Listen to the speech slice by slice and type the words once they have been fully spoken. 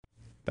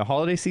The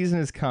holiday season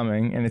is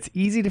coming, and it's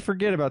easy to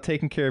forget about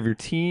taking care of your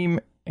team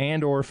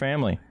and or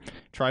family.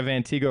 Try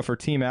Vantigo for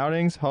team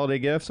outings, holiday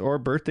gifts, or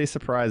birthday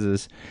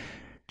surprises.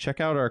 Check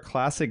out our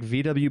classic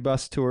VW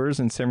bus tours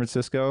in San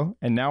Francisco,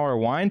 and now our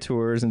wine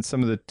tours in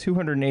some of the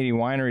 280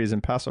 wineries in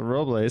Paso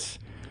Robles.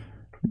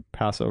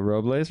 Paso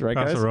Robles, right,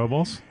 guys? Paso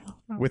Robles.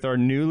 With our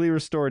newly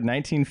restored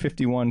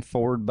 1951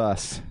 Ford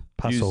bus.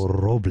 Paso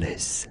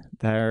Robles.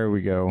 There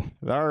we go.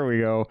 There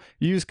we go.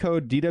 Use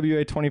code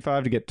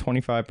DWA25 to get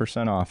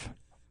 25% off.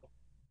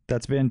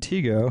 That's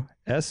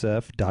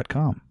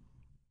VantigoSF.com.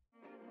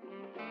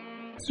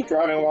 It's the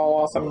Driving While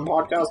Awesome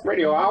Podcast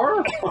Radio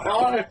Hour.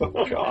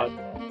 Oh, God.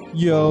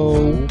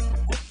 Yo.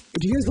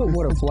 Do you guys know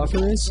what a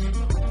fluffer is?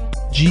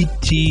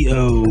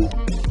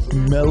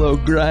 GTO. Mellow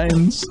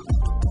grinds.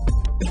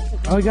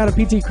 Oh, I got a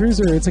PT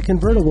Cruiser. It's a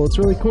convertible. It's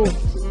really cool.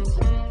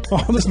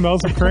 Oh, this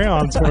smells of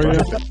crayons for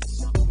you.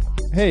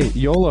 Hey,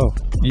 YOLO.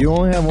 You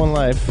only have one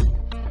life.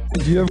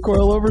 Do you have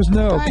coilovers?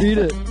 No. Beat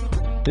it.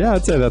 Yeah,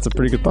 I'd say that's a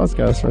pretty good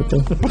podcast right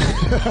there.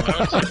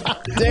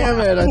 Damn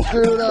it. I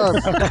screwed up.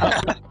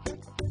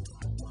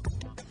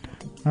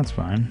 That's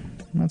fine.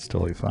 That's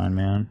totally fine,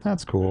 man.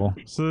 That's cool.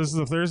 So this is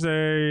the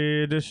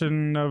Thursday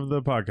edition of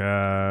the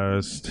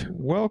podcast.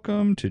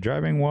 Welcome to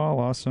Driving While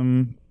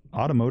Awesome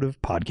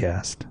Automotive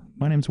Podcast.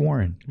 My name's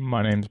Warren.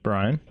 My name's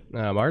Brian.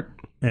 Art.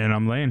 And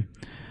I'm Lane.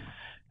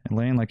 And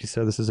Lane, like you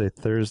said, this is a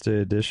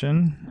Thursday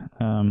edition.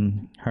 How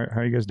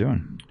are you guys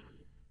doing?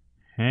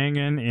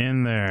 Hanging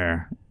in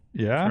there.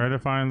 Yeah? Try to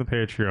find the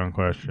Patreon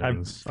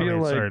questions. I feel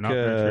like sorry, not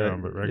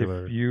Patreon, but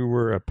regular. if you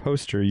were a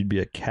poster, you'd be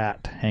a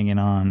cat hanging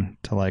on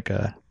to like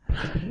a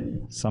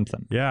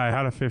something. Yeah, I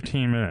had a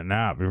 15-minute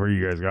nap before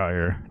you guys got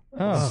here.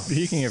 Oh,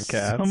 Speaking of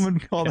cats. someone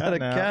called cat that a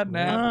nap. cat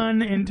nap.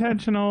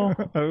 Unintentional.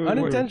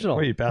 Unintentional.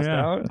 Wait, you passed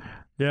Yeah. out?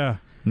 Yeah.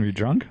 Were you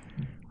drunk?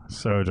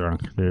 So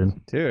drunk,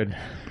 dude. Dude,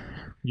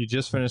 you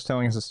just finished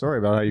telling us a story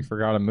about how you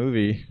forgot a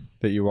movie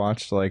that you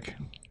watched like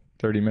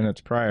 30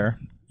 minutes prior.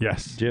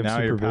 Yes. Do you have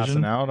Now you're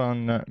passing supervision? out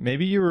on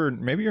maybe you're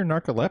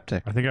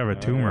narcoleptic. I think I have a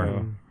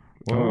tumor.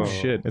 Oh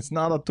shit! It's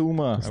not a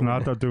tumor. It's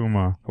not a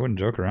tumor. I wouldn't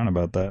joke around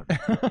about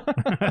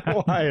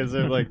that. Why is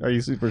it like? Are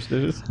you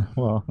superstitious?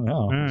 Well,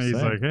 no. Yeah, I'm he's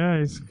saying. like, yeah,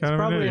 he's kind of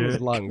Probably an in his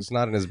idiot. lungs,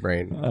 not in his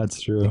brain. That's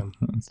true.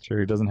 That's true.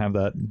 He doesn't have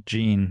that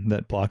gene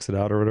that blocks it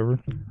out or whatever.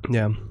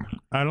 Yeah.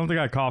 I don't think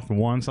I coughed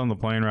once on the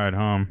plane ride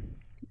home.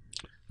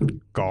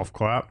 Golf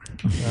clap.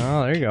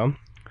 Oh, there you go.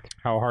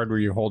 How hard were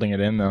you holding it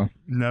in though?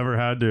 Never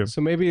had to. So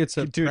maybe it's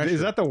a Dude,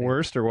 is that the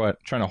worst or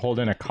what? Trying to hold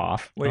in a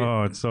cough?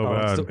 Oh, it's so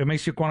bad. It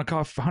makes you want to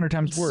cough 100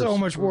 times worse. So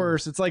much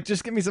worse. It's like,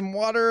 just give me some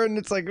water, and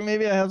it's like,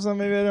 maybe I have some,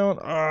 maybe I don't.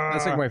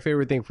 That's like my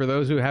favorite thing. For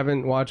those who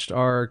haven't watched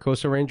our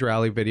Coastal Range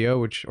Rally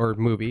video, or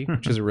movie,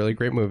 which is a really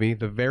great movie,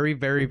 the very,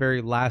 very,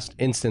 very last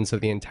instance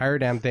of the entire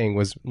damn thing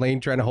was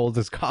Lane trying to hold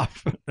his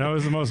cough. That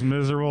was the most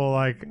miserable,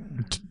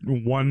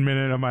 1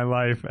 minute of my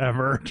life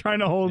ever,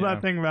 trying to hold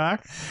that thing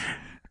back.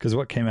 Because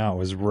what came out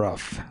was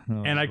rough.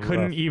 And I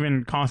couldn't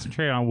even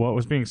concentrate on what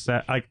was being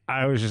said.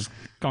 I was just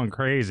going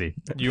crazy.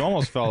 You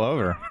almost fell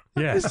over.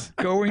 Yes.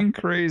 going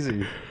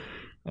crazy.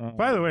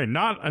 By the way,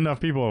 not enough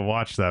people have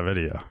watched that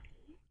video.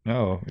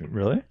 Oh,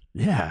 really?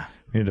 Yeah.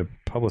 We need to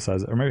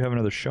publicize it. Or maybe have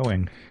another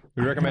showing.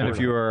 We recommend if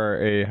you are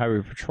a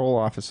highway patrol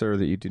officer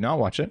that you do not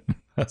watch it.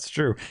 That's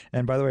true.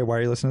 And by the way, why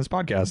are you listening to this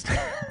podcast?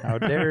 How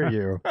dare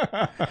you?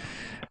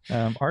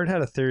 Art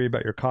had a theory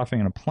about your coughing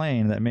in a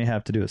plane that may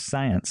have to do with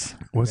science.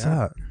 What's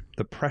that?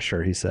 The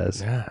pressure, he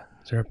says. Yeah.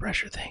 Is there a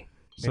pressure thing?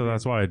 So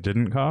that's why I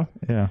didn't cough?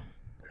 Yeah.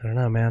 I don't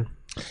know, man.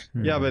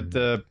 Yeah, but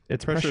the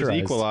It's pressure is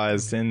pressurized.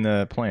 equalized in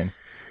the plane.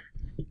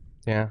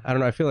 Yeah. I don't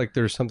know. I feel like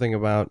there's something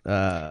about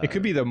It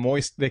could be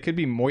they could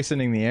be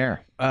moistening the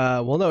air.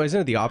 well, no, isn't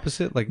it the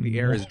opposite? Like the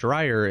air is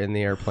drier in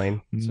the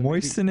airplane.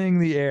 Moistening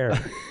the air.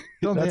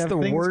 Don't they That's have the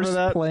things for worst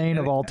that? plane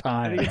of all I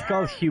time. think it's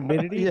called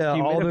humidity. Yeah,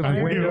 all the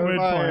Humidifier. windows,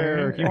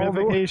 Humidifier.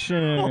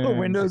 Humidification. all the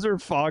windows are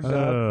fogged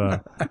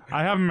up.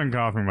 I haven't been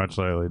coughing much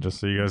lately, just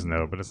so you guys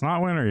know, but it's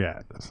not winter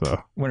yet.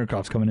 So Winter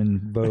cough's coming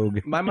in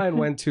vogue. My mind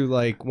went to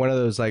one of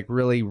those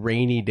really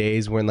rainy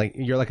days when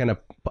you're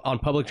on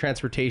public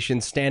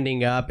transportation,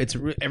 standing up.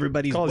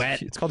 Everybody's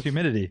wet, It's called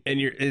humidity.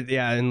 and you're and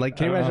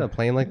can you imagine a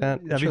plane like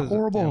that? That'd be Shows-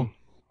 horrible. Yeah.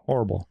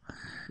 Horrible.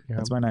 Yeah.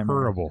 That's my nightmare.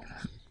 horrible.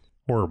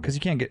 Horrible. Because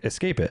you can't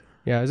escape it.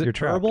 Yeah, is it You're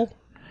trapped. terrible?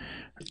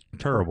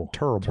 Terrible.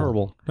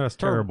 Terrible. That's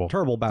terrible.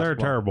 Terrible They're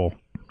basketball. terrible.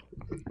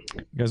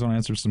 You guys want to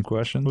answer some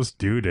questions? Let's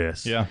do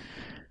this. Yeah.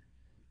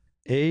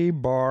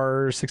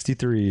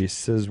 A-Bar63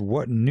 says,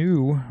 what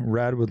new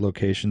Radwood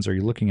locations are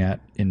you looking at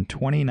in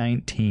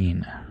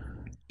 2019?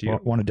 Do you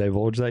want to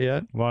divulge that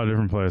yet? A lot of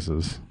different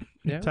places.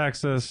 Yeah.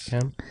 Texas, Yeah.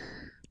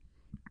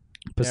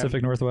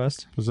 Pacific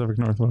Northwest? Pacific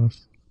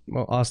Northwest,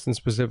 Well, Austin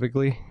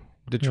specifically,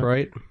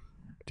 Detroit.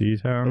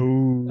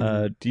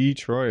 D-Town,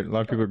 Detroit. A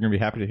lot of people are going to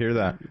be happy to hear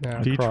that.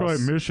 Yeah. Detroit, across-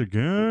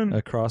 Michigan.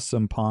 Across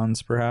some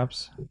ponds,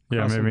 perhaps? Yeah,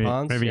 Across some maybe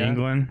ponds, yeah.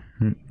 England.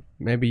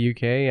 Maybe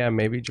UK. Yeah,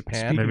 maybe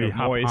Japan. Maybe of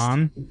hop moist.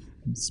 on.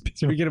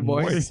 Speaking of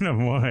boys, Moist of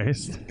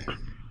moist.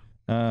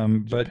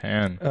 But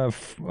Japan. a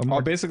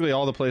more Basically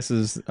all the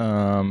places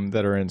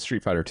that are in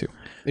Street Fighter 2.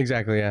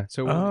 Exactly. Yeah.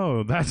 So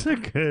Oh, that's a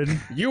good.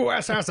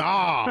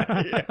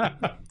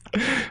 USSR.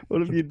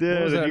 What if you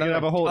did? was You it? could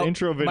have a whole Oh,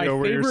 intro my video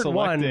where you're favorite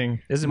one-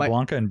 selecting. isn't My-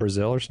 Blanca in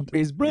Brazil or something?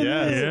 Is Brazil?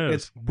 Yes. It is.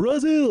 It's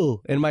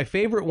Brazil. And my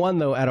favorite one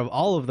though, out of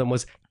all of them,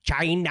 was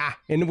China,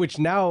 in which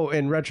now,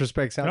 in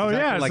retrospect, sounds Oh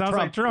exactly yeah, it like sounds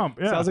Trump. like Trump.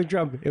 Yeah. Sounds like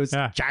Trump. It was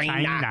yeah.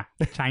 China.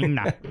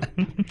 China.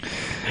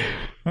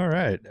 All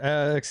right.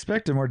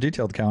 Expect a more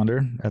detailed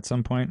calendar at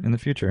some point in the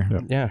future.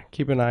 Yeah,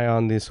 keep an eye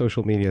on the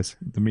social medias.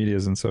 The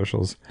medias and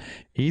socials.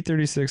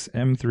 E36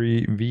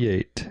 M3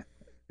 V8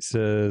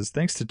 says,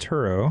 thanks to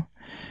Turo,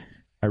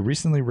 I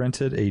recently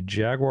rented a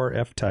Jaguar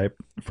F-Type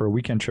for a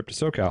weekend trip to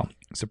SoCal.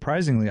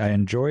 Surprisingly, I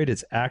enjoyed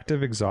its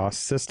active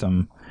exhaust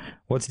system.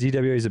 What's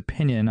DWA's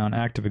opinion on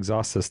active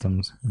exhaust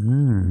systems?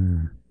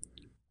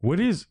 What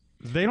is?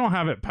 They don't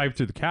have it piped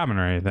through the cabin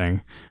or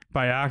anything.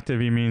 By active,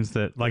 he means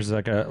that like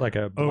There's like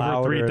a over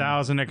louder-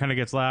 3,000, it kind of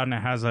gets loud, and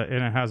it has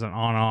an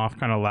on-off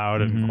kind of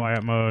loud and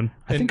quiet mode.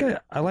 I think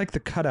I like the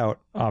cutout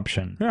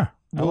option. Yeah,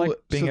 I like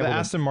being so the able to-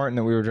 Aston Martin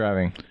that we were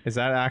driving, is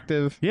that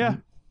active? yeah.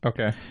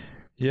 Okay.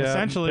 Yeah,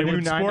 Essentially, the new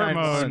with sport 991s.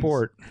 mode,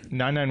 sport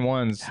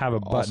 991s have a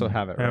also button.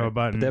 have it, they have right? a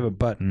button. They have a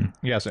button.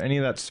 Yeah, so any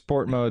of that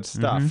sport mode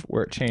stuff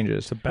where it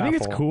changes. I think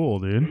it's Baffle. cool,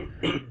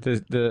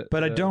 dude.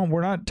 But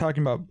we're not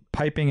talking about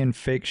piping in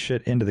fake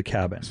shit into the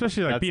cabin.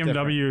 Especially like That's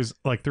BMWs,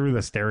 like through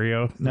the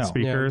stereo No.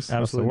 speakers. That's the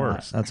Absolutely not.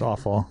 worst. That's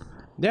awful.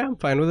 Yeah, I'm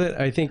fine with it.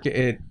 I think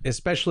it,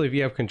 especially if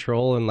you have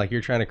control and like you're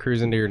trying to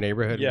cruise into your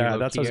neighborhood. and Yeah, you're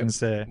that's what I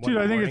was low-key gonna say. at Dude,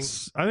 1 I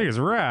think morning. it's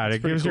rad.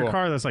 It pretty gives your cool.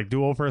 car this like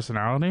dual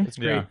personality. It's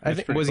great. Yeah, I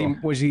it's think pretty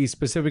was he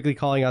specifically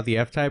calling out the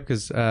F-Type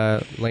because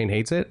Lane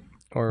hates it?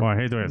 Or Well, I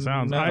hate the way it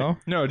sounds.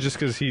 No, just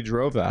because he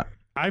drove that.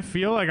 I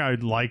feel like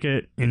I'd like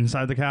it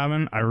inside the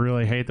cabin. I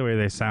really hate the way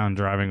they sound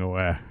driving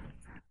away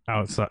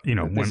outside. You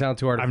know, they when sound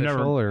too artificial?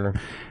 never- Or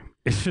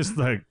it's just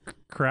like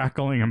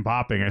crackling and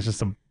popping. It's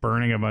just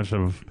burning a bunch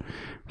of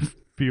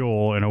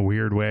fuel in a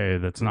weird way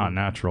that's not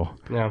natural.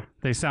 yeah,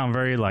 They sound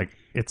very like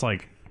it's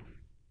like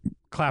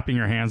clapping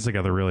your hands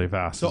together really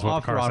fast. So is what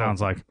off the car throttle.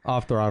 sounds like.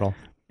 off throttle.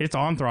 It's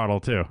on throttle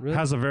too. Really?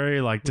 Has a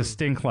very like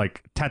distinct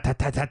like ta ta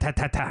ta ta ta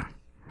ta ta.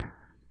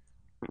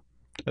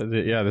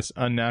 Yeah, this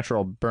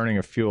unnatural burning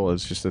of fuel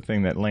is just a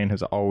thing that Lane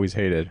has always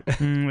hated.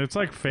 It's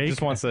like fake.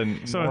 Just wants to.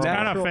 So it's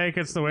kind of fake.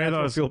 It's the way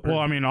those. Well,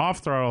 I mean, off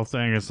throttle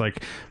thing is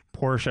like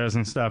Porsches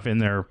and stuff in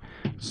their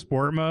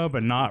sport mode,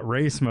 but not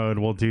race mode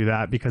will do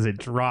that because it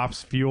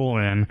drops fuel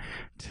in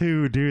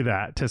to do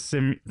that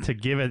to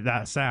give it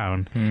that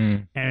sound,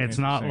 and it's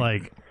not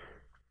like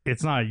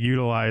it's not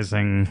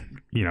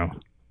utilizing. You know,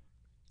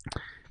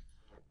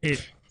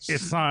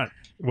 it's not.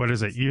 What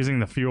is it? Using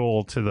the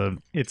fuel to the.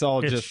 It's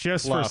all It's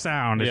just for fluff.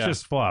 sound. It's Yeah.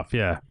 just fluff.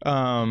 Yeah.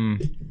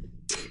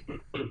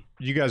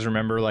 You guys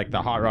remember like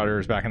the hot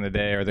rodders back in the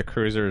day, or the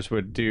cruisers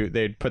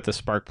they'd put the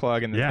spark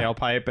plug in the Yeah.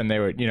 tailpipe, and they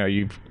would,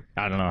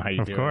 I don't know how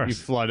you Of do course. it. You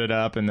flood it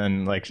up, and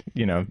then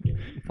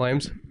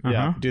Flames.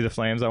 Uh-huh. do the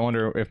flames. I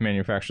wonder if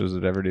manufacturers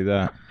would ever do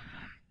that.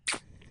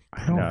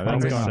 I don't No,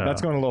 that's think going, so.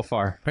 that's going a little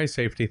far. Probably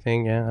safety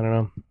thing. Yeah, I don't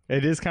know.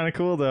 It is kind of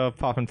cool though,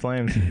 popping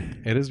flames.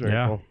 It is very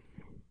Yeah. cool.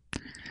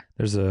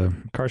 There's a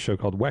car show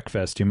called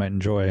Weckfest you might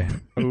enjoy.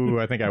 Ooh,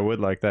 I think I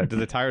would like that. Do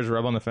the tires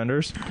rub on the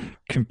fenders?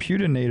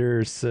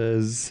 Computinator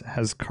says,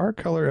 has car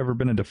color ever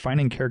been a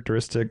defining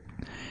characteristic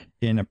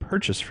in a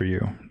purchase for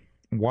you?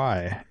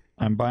 Why?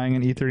 I'm buying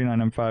an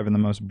E39 M5 in the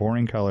most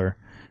boring color,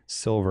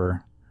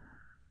 silver.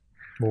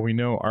 Well, we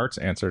know Art's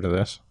answer to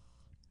this.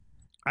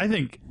 I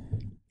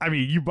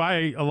mean, you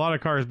buy a lot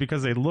of cars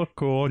because they look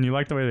cool and you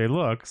like the way they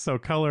look. So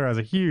color has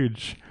a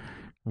huge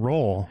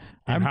role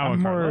in how a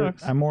car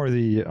looks. I'm more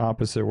the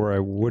opposite, where I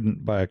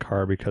wouldn't buy a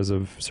car because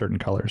of certain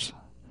colors,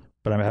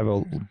 but I have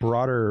a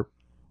broader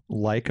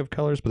like of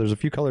colors. But there's a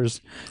few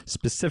colors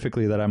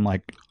specifically that I'm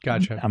like,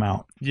 Gotcha. I'm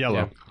out.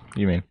 Yellow,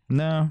 you mean?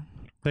 No,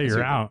 That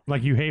you're out.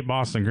 Like you hate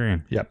Boston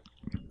Green. yep.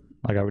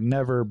 Like I would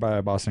never buy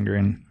a Boston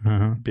Green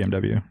Uh-huh.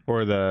 BMW.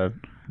 Or the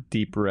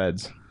deep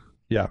reds?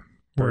 Yeah,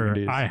 Where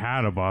burgundies. I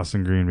had a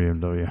Boston Green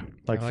BMW.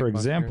 Like I for like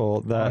Boston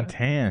example, that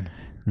tan.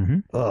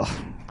 ugh,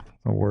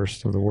 the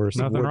worst of the worst.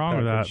 Nothing Wood wrong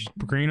with that. package.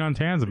 Green on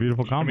tan's a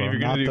beautiful combo. if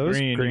you're Not gonna do those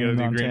green, you green gotta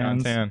do on green on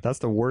tans. tan. That's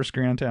the worst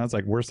green on tan. It's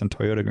like worse than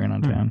Toyota green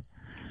on tan.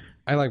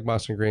 I like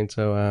Boston Green,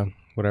 so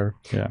whatever.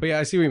 Yeah. But yeah,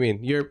 I see what you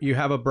mean. You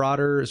have a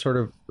broader sort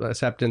of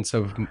acceptance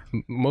of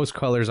most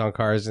colors on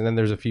cars, and then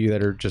there's a few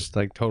that are just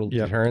like total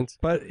Yeah. deterrents.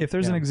 But if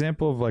there's an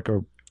example of like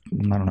a,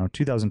 I don't know,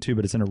 2002,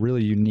 but it's in a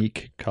really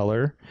unique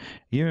color,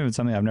 even if it's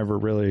something I've never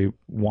really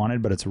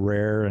wanted, but it's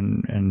rare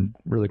and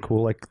really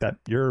cool, like that,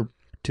 your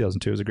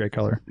 2002 is a great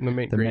color. The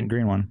mint The green. mint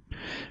green one.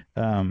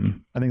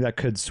 I think that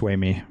could sway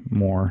me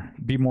more,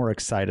 be more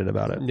excited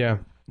about it. Yeah.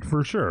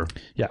 For sure.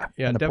 Yeah.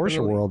 Yeah, And the Porsche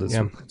definitely. world is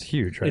Yeah. it's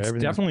huge, right? It's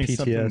Everything's definitely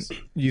PTS.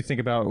 something you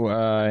think about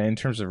in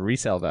terms of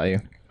resale value.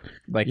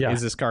 Like, Yeah.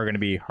 is this car going to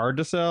be hard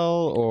to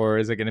sell, or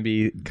is it going to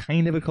be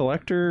kind of a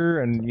collector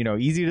and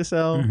easy to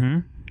sell? Mm-hmm.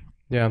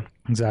 Yeah.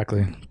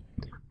 Exactly.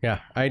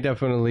 Yeah, I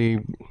definitely,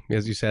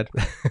 as you said,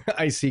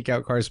 I seek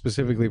out cars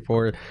specifically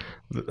for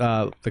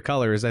the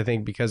colors. I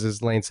think because,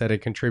 as Lane said, it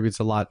contributes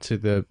a lot to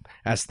the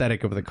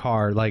aesthetic of the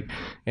car.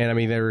 And I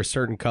mean, there are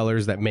certain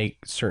colors that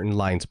make certain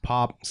lines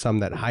pop, some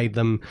that hide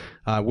them,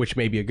 which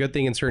may be a good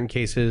thing in certain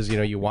cases. You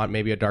know, you want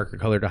maybe a darker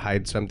color to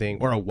hide something,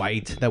 or a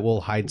white that will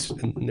hide,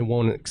 it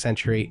won't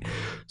accentuate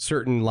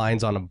certain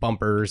lines on a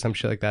bumper or some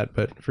shit like that.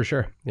 But for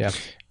sure, yeah.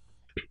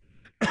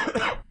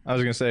 I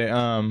was gonna say,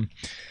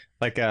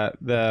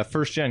 the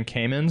first gen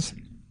Caymans,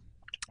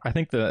 I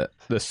think the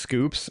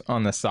scoops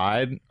on the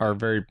side are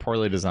very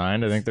poorly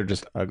designed. I think they're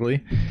just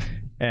ugly,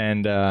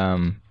 and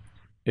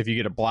if you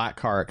get a black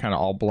car, it kind of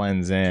all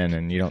blends in,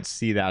 and you don't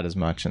see that as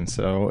much, and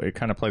so it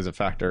kind of plays a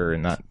factor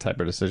in that type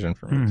of decision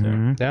for me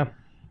too. Yeah.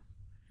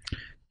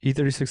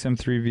 E36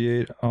 M3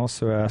 V8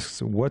 also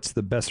asks, what's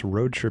the best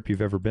road trip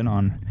you've ever been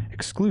on,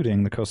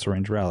 excluding the Coastal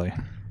Range Rally?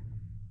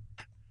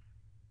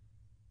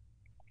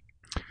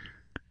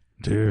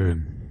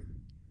 Dude,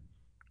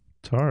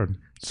 it's hard.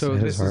 So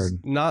this is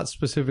not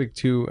specific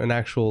to an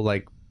actual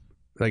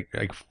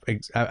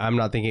I'm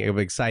not thinking of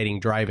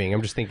exciting driving.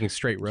 I'm just thinking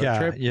straight road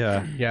trip.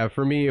 Yeah.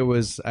 For me, it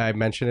was, I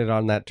mentioned it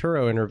on that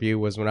Turo interview,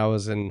 was when I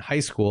was in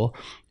high school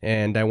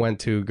and I went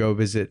to go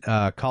visit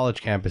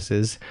college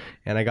campuses,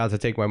 and I got to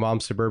take my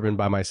mom's Suburban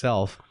by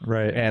myself.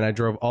 Right. And I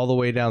drove all the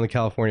way down the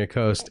California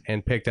coast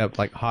and picked up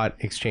hot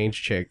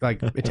exchange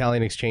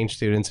Italian exchange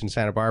students in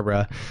Santa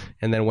Barbara,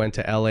 and then went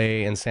to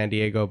LA and San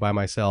Diego by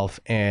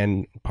myself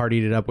and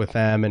partied it up with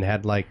them and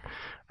had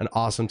an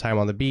awesome time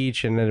on the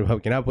beach, and ended up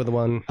hooking up with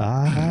one.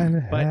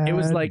 But it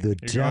was the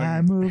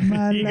time of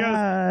my life. He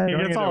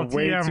gets all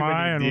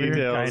TMI and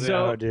details.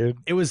 So dude,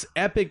 it was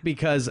epic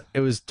because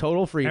it was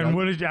total freedom. And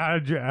what does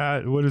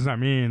that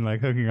mean?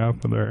 Hooking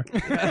up with her?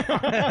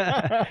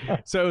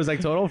 So it was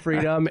total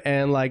freedom,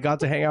 and got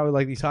to hang out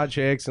with these hot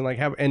chicks and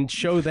have and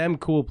show them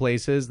cool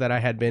places that I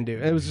had been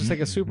to. It was just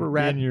a super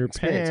rad in your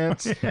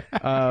experience.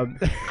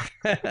 pants.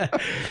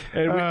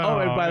 And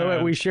by the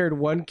way, we shared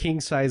one king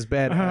size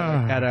bed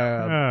at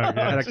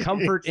a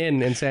Comfort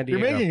Inn in San Diego.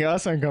 You're making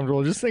us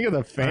uncomfortable. Just think of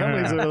the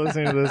families that are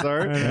listening to this,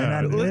 Art. and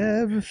I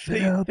never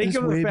felt Think this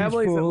of the way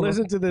families that before.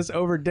 listen to this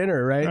over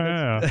dinner, right?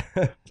 Yeah,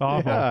 it's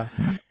awful. Yeah.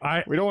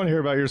 I We don't want to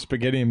hear about your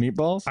spaghetti and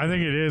meatballs. I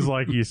think it is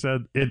like you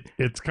said.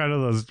 It's kind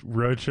of those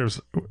road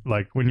trips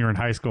when you're in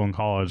high school and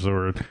college,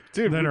 or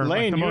Dude, that are,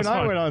 Lane, the you most and I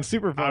fun. went on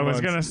super fun I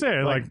was ones. gonna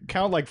say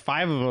count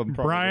 5 of them.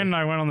 Probably. Brian and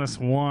I went on this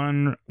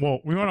one. Well,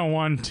 we went on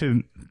one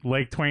to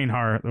Lake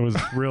Twain-Hart. It was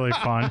really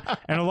fun.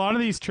 And a lot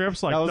of these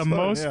trips, the was fun,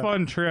 most yeah.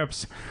 fun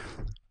trips,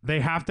 they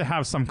have to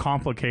have some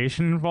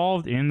complication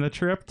involved in the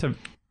trip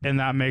and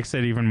that makes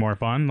it even more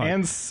fun.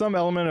 And some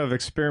element of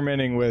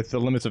experimenting with the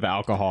limits of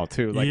alcohol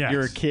too. Yes.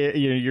 You're a kid,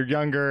 you're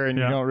younger, and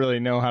you don't really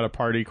know how to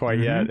party quite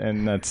yet,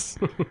 and that's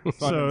fun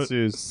so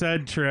ensues.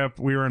 said trip,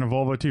 we were in a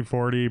Volvo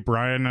 240,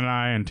 Brian and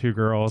I and 2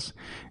 girls,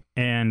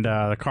 and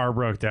the car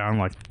broke down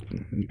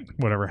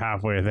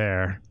halfway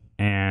there.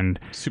 And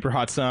Super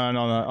hot sun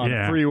on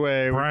the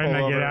freeway. We Brian and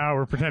pull I get over. out.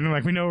 We're pretending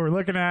like we know what we're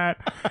looking at,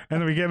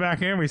 and then we get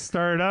back in. We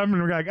start it up, and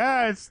we're like,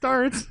 it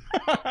starts.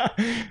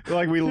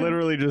 We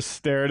literally just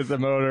stared at the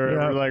motor.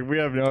 Yeah. And we're we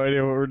have no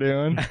idea what we're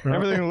doing.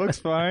 Everything looks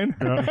fine.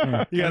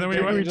 Yeah. Yeah, And then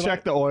we went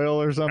check the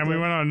oil or something. And we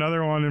went on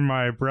another one in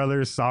my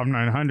brother's Saab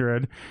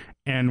 900,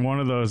 and one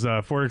of those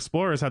Ford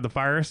Explorers had the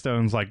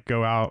Firestones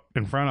go out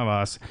in front of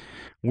us.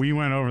 We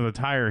went over the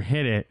tire,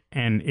 hit it,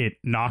 and it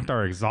knocked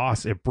our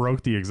exhaust. It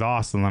broke the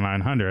exhaust in the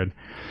 900,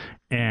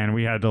 and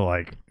we had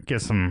to get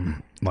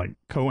some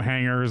coat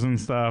hangers and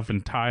stuff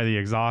and tie the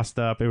exhaust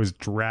up. It was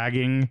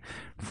dragging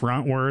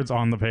frontwards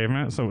on the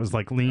pavement, so it was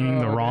leaning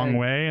the wrong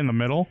way in the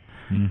middle,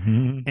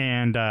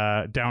 and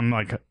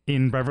down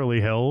in Beverly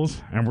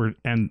Hills,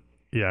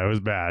 yeah, it was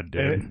bad,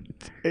 dude.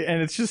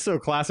 And it's just so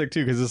classic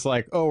too, because it's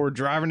we're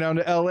driving down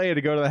to LA to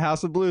go to the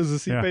House of Blues to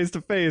see Face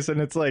to Face, and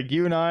it's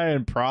you and I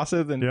and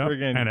Proseth and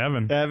friggin'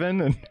 and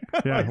Evan. And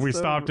yeah, we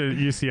stopped at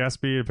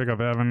UCSB to pick up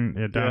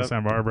Evan down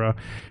Santa Barbara.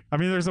 I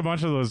mean, there's a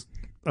bunch of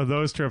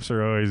those trips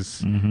are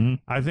always.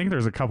 I think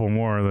there's a couple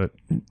more that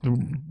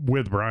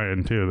with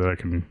Brian too that I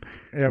can.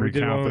 Yeah, we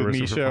did one with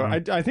recent Misha.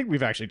 fun. I think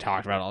we've actually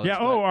talked about all this. Yeah.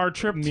 Oh, our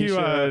trip Misha,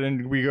 to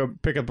and we go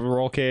pick up a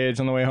roll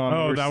cage on the way home.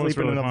 Oh, we were that was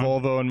sleeping really in a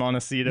fun. Volvo in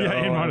Montecito.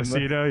 Yeah, in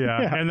Montecito.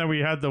 Yeah. Yeah. And then we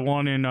had the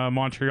one in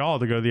Montreal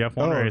to go to the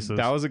F1 races.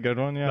 That was a good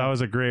one. Yeah, That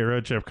was a great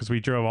road trip because we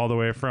drove all the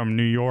way from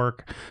New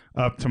York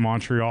up to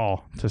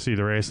Montreal to see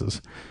the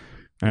races,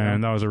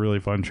 and that was a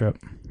really fun trip.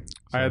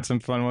 I had some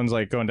fun ones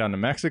going down to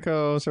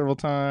Mexico several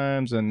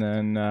times, and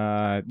then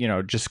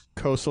just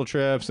coastal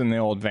trips and the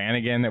old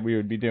Vanagon that we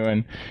would be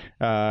doing.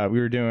 We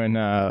were doing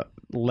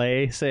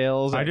lay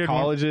sales at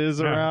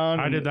colleges around.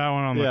 I did that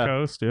one on the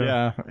coast.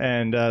 Yeah,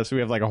 and so we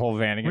have a whole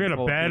Vanagon. We had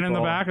a bed in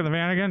the back of the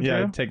Vanagon.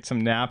 Yeah, too? take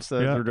some naps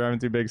as we're driving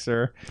through Big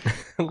Sur.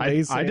 I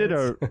did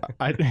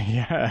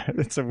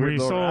it's a weird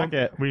little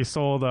racket. We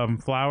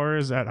sold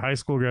flowers at high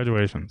school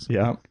graduations.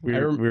 Yeah, we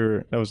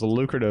were that was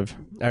lucrative.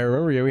 I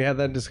remember we had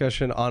that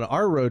discussion on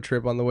our road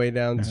trip on the way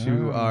down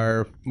to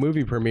our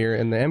movie premiere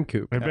in the M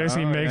Coupe. It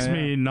basically makes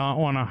me not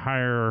want to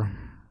hire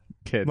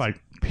Kids.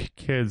 like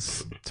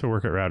kids to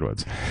work at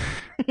Radwoods.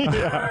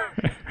 Yeah.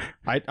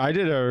 I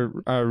did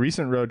a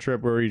recent road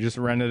trip where we just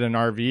rented an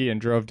RV and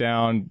drove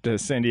down to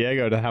San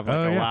Diego to have like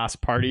a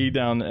last party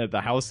down at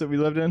the house that we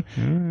lived in.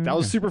 That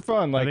was super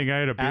fun. Like, I think I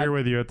had a beer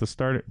with you at the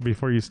start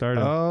before you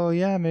started. oh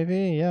yeah,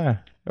 maybe, yeah.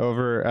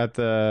 Over at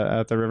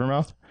the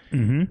Rivermouth.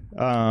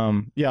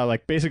 Yeah,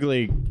 like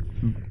basically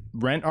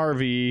rent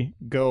RV,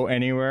 go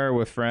anywhere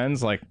with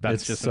friends. Like that's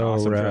It's just so an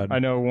awesome rad. trip. I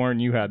know, Warren,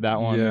 you had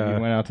that one. Yeah.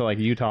 You went out to like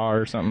Utah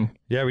or something.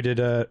 Yeah, we did.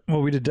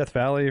 We did Death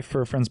Valley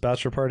for a friend's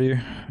bachelor party,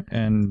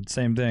 and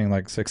same thing.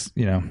 Like 6,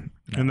 And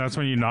that's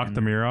when you knocked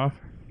the mirror off?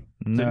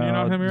 No, you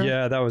knock the mirror?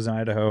 yeah, that was in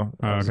Idaho.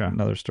 That was okay.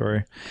 another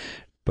story.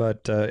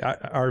 But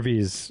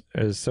RVs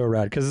is so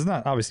rad because it's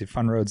not obviously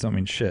fun roads don't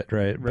mean shit,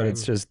 right? But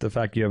it's just the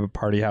fact you have a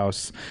party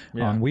house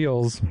on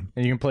wheels.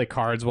 And you can play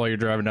cards while you're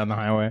driving down the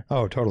highway.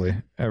 Oh, totally.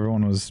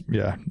 Everyone was,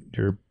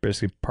 you're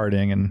basically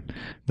partying and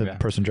the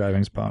person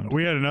driving's bummed.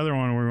 We had another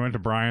one where we went to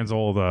Brian's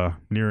old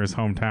near his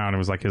hometown. It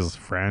was like his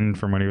friend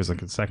from when he was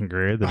like in second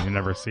grade that he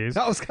never sees.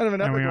 That was kind of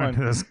an And epic we went to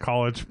one. this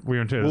college. We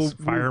went to this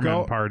We'll fireman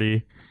go-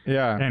 party,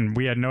 Yeah. and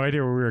we had no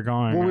idea where we were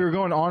going. Well, we were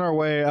going on our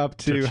way up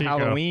to Chico.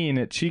 Halloween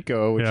at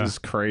Chico, which Yeah. is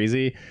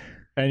crazy.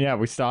 And yeah,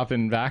 we stopped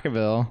in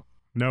Vacaville.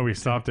 No, we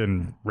stopped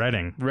in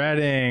Reading.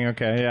 Reading,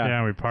 okay, yeah.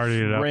 Yeah, we partied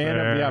it up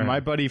there. Yeah, my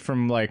buddy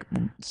from like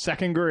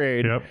second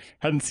grade. Yep.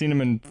 Hadn't seen him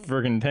in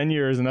friggin' 10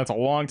 years, and that's a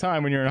long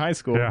time when you're in high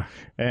school. Yeah.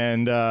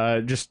 And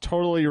just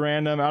totally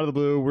random, out of the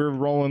blue, we're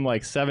rolling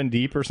like 7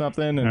 deep or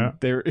something, and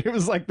it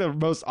was like the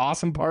most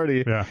awesome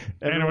party. Yeah,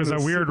 and it Everyone was a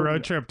was weird super-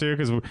 road trip too,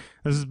 because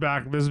this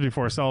is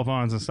before cell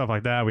phones and stuff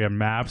like that. We had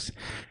maps,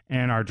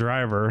 and our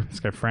driver, this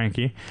guy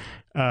Frankie,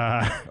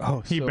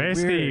 he so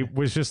basically weird.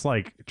 was just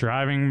like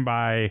driving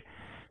by.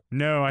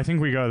 No, I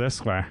think we go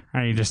this way,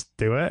 and you just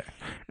do it,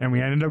 and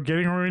we ended up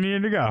getting where we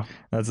needed to go.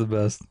 That's the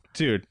best.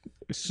 Dude,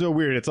 it's so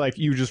weird. It's like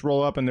you just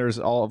roll up and there's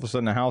all of a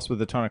sudden a house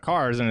with a ton of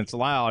cars and it's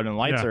loud and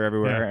lights Yeah, are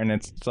everywhere, yeah. and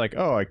it's like,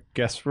 oh, I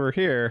guess we're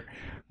here.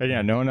 And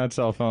yeah, no one had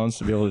cell phones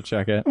to be able to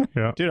check it.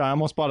 Yeah. Dude, I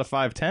almost bought a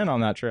 510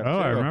 on that trip. Oh,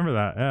 I too. remember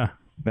that. Yeah.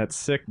 That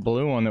sick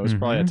blue one that was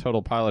probably a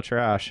total pile of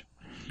trash.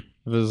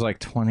 It was like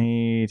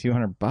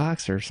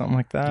 $2,200 or something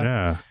like that.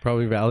 Yeah.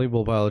 Probably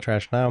valuable pile of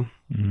trash now.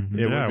 It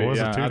Yeah, would be, it was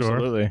a yeah, two-door.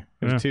 Absolutely.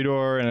 It was Yeah.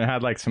 2-door, and it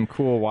had like some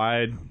cool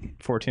wide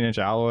 14-inch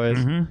alloys,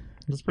 It's a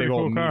big pretty cool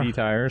old car. meaty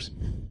tires.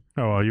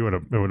 Oh well, it would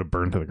have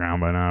burned to the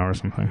ground by now or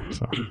something.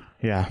 So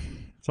Yeah.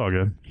 it's all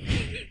good.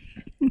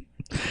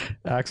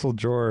 Axle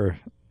Jor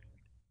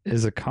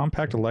is a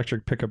compact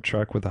electric pickup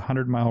truck with a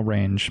 100-mile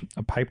range,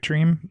 a pipe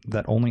dream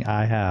that only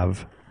I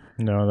have.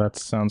 No, that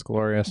sounds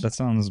glorious. That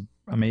sounds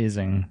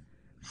amazing.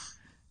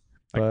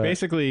 Like But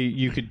basically,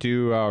 you could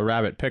do a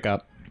rabbit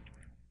pickup.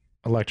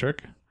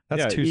 electric?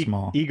 That's Yeah, too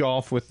small.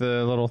 E-Golf with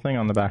the little thing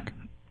on the back.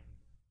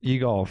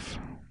 E-Golf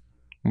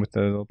With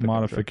the little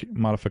pickup truck.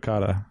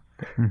 Modificata.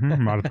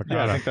 Modificata.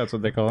 Yeah, I think that's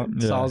what they call it.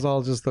 Yeah.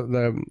 Sawzall, just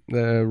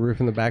the roof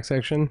in the back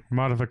section.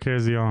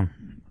 Modification.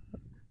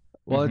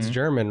 Well, it's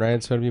German,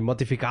 right? So it'd be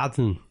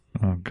Modifikaten.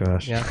 Oh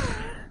gosh. Yeah.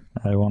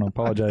 I want to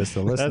apologize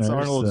to listeners. That's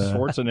Arnold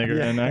Schwarzenegger,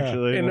 then,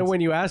 actually. And That's-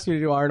 when you ask me to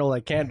do Arnold, I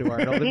can't do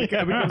Arnold. It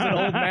becomes an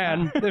old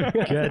man.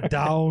 Get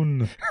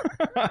down.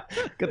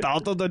 Get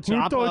out of the Who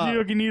told you chopper.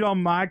 you can eat all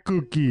my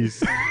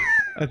cookies?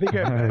 I think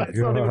That's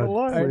not even a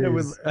line. I know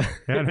please.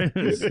 Yeah, it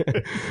is.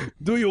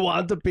 do you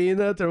want a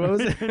peanut or what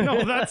was it?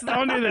 No, that's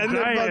Andre the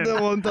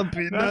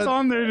Giant. That's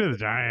Andre the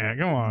Giant.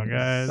 Come on,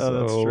 guys. Oh,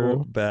 that's So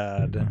true.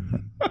 bad.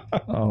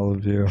 All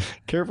of you.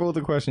 Careful with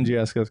the questions you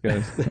ask us,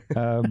 guys.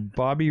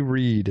 Bobby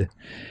Reed.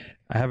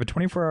 I have a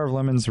 24-hour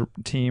Lemons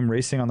team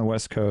racing on the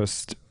West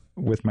Coast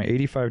with my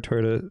 85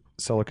 Toyota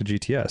Celica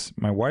GTS.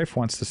 My wife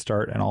wants to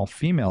start an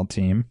all-female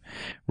team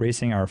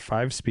racing our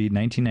 5-speed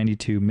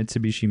 1992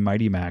 Mitsubishi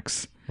Mighty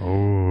Max.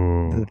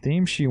 Oh. The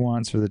theme she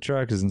wants for the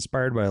truck is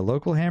inspired by a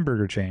local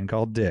hamburger chain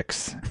called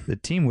Dick's. The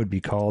team would be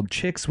called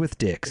Chicks with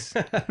Dicks.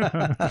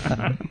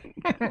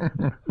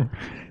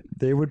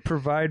 They would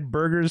provide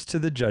burgers to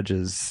the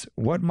judges.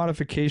 What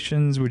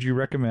modifications would you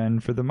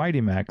recommend for the Mighty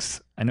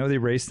Max? I know they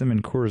race them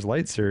in Coors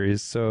Light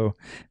series, so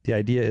the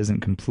idea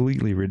isn't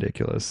completely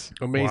ridiculous.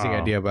 Amazing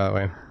Wow. idea, by the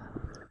way.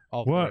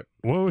 All for What it.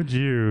 would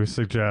you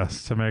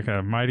suggest to make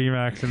a Mighty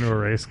Max into a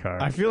race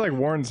car? I feel like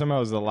Warren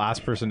somehow is the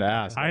last person to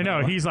ask. I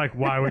know. He's like,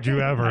 why would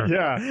you ever?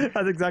 Yeah.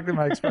 That's exactly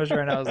my expression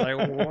right now. I was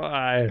like,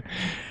 why?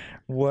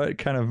 What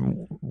kind of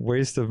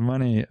waste of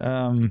money?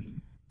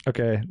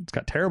 Okay, it's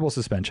got terrible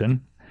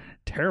suspension,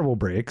 terrible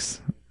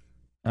brakes.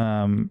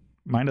 Mine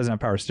doesn't have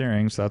power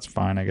steering, so that's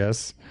fine, I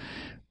guess.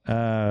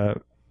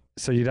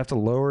 So you'd have to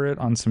lower it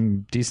on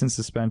some decent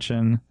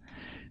suspension.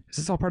 Is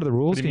this all part of the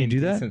rules? Can you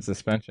do that? Decent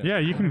suspension. Yeah,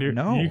 you can do.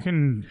 No. You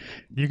can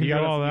You do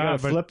gotta, all you that.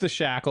 gotta But flip the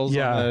shackles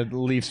Yeah. on the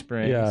leaf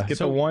springs. Yeah. Get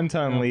So- the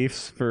 1-ton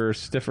leafs for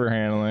stiffer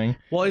handling.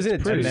 Well, isn't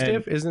it pretty- too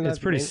stiff? Isn't that It's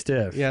pretty the main-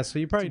 stiff. Yeah, so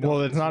you probably don't.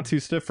 Well, it's not too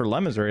stiff for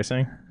Lemons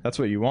racing. That's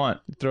what you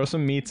want. Throw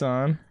some meats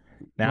on,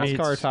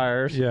 NASCAR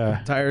tires.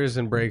 Yeah, Tires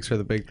and brakes are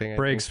the big thing. I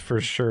brakes for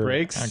sure.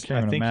 Brakes.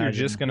 I think you're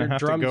just going to have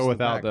to Drums go in the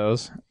without back.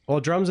 those. think. Well,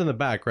 drums in the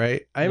back,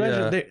 right? I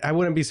imagine I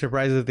wouldn't be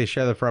surprised if they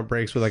share the front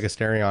brakes with like a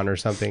Stereo or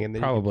something, and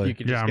then Probably. you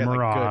could just Yeah, get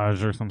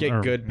Mirage or something.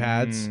 get good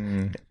pads.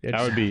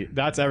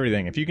 That's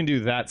everything. If you can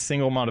do that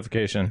single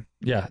modification.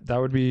 Yeah, that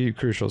would be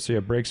crucial. So yeah,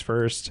 brakes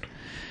first.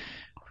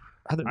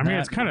 Other I than mean, that-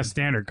 it's kind of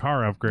standard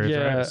car upgrades,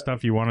 Yeah. right?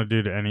 Stuff you want to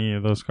do to any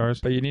of those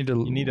cars. but you need to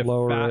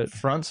lower fat it.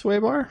 front sway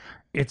bar.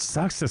 It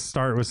sucks to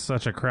start with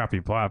such a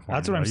crappy platform.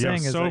 That's what I'm though. You have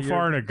saying. Is so that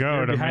far you're- to go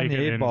you're to behind make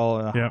the it eight in-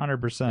 ball, Yep.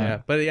 100%.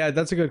 Yeah, but yeah,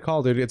 that's a good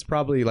call, dude. It's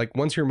probably like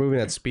once you're moving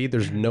at speed,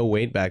 there's no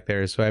weight back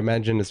there, so I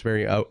imagine it's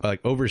very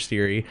like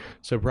oversteery.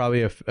 So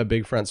probably a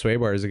big front sway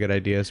bar is a good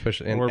idea,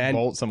 especially Or and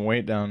bolt some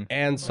weight down.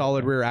 and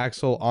solid rear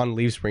axle on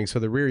leaf spring. So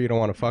the rear you don't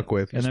want to fuck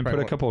with. You And then just put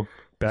probably a couple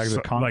bags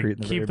of concrete like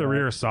in the keep the very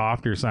rear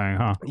soft. You're saying,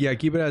 huh? Yeah,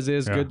 keep it as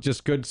is. Yeah. Good,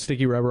 just good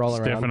sticky rubber all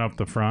Stiffen around. up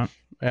the front.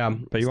 Yeah,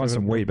 But you want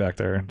some weight back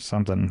there,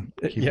 something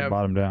to keep Yeah. the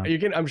bottom down. You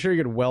can. I'm sure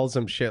you could weld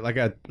some shit like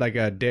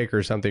a dick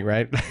or something,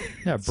 right?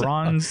 Yeah,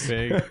 bronze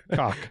Big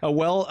cock. a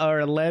or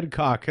a lead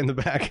cock in the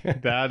back.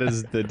 That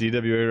is the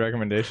DWA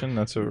recommendation.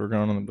 That's what we're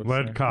going on the book.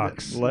 Lead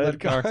cocks. Lead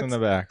cocks in the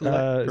back for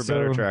better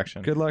so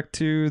traction. Good luck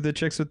to the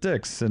chicks with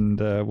dicks, and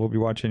we'll be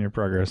watching your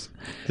progress.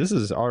 This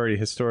is already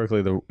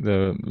historically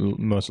the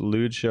most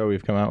lewd show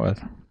we've come out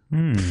with.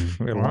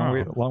 We got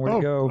a long way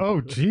to go.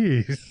 Oh,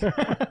 jeez.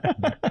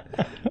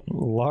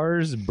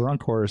 Lars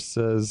Brunkhorst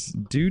says,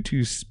 due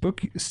to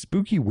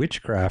spooky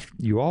witchcraft,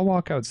 you all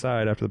walk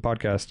outside after the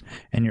podcast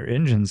and your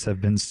engines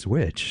have been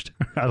switched.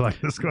 I like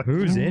this guy.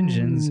 Whose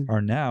engines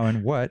are now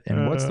and what?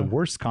 And what's the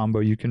worst combo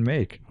you can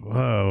make?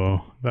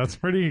 Whoa, that's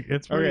pretty.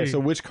 It's pretty. Okay, so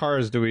which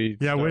cars do we?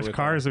 yeah, start which with?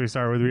 cars do we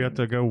start with? We have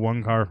to go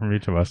one car from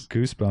each of us.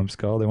 Goosebumps,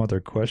 call. They want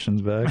their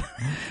questions back.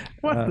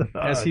 What?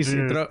 the SEC.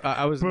 dude.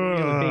 I was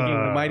immediately thinking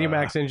the Mighty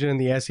Max engine in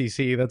the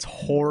SEC. That's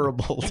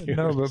horrible, dude.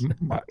 No,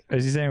 but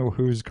is he saying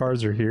whose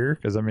cars are here?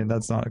 Because I mean,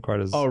 that's not quite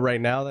as. Oh, right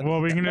now. Then?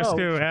 Well, we can just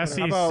do How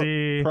about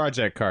SEC,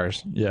 project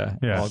cars? yeah.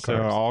 Yeah, all So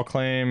cars. all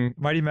claim.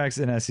 Mighty Max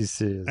and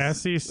SEC is.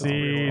 SEC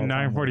all-time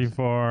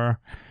 944,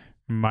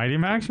 Mighty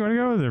Max. You want to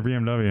go with or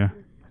BMW?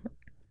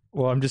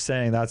 Well, I'm just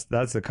saying that's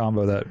the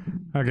combo that.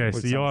 Okay, so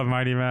With you'll have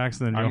Mighty Max,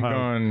 and then I'm you'll have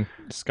going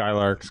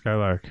Skylark.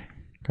 Skylark.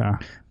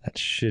 Okay. That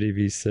shitty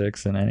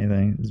V6 and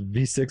anything. It's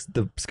V6,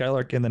 the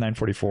Skylark in the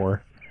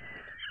 944.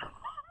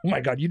 Oh my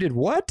God, you did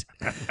what?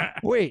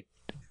 Wait,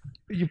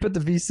 you put the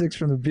V6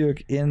 from the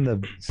Buick in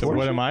the. So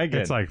what am I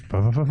getting? It's like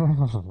Well,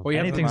 you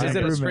have Anything's to, is it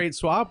a improvement. straight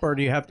swap, or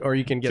do you have to, or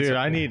you can get? Dude,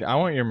 something? I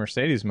want your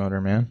Mercedes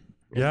motor, man.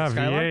 yeah,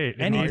 Skylark? V8.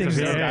 Anything's,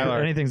 It's a an, V8.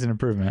 Skylark. anything's an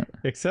improvement.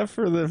 Except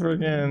for the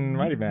freaking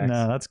Mighty Max.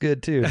 No, that's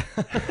good too.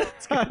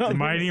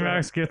 Mighty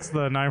Max gets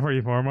the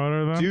 944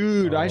 motor though.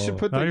 Dude, I should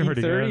put the that'd be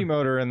pretty E30 good.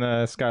 motor in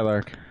the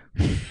Skylark.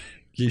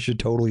 You should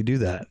totally do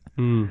that.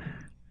 Hmm.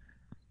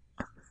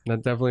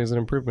 That definitely is an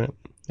improvement.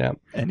 Yeah,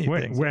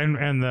 Anything. When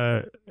and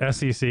the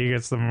SEC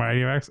gets the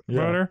Mighty Max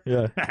motor.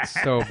 Yeah.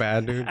 so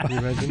bad, dude. Can you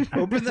imagine?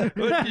 Open the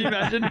hood. Can you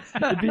imagine?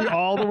 It'd be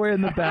all the way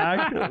in the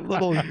back.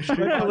 Little. It's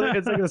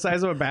like the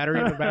size of a battery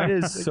in the back.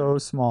 It is so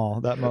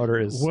small. That motor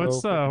is.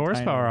 What's so the freaking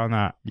horsepower tiny. on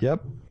that?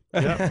 Yep.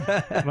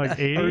 Like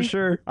 80? For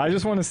sure. I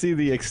just want to see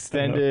the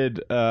extended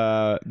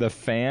the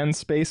fan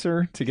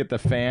spacer to get the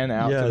fan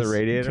out to Yes. the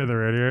radiator. To the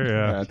radiator,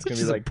 yeah. Yeah, it's gonna be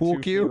Just a like pool 2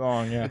 cue? feet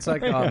long. Yeah, It's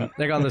like on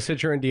the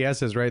Citroen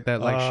DS's, right? That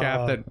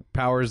shaft that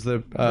powers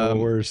the The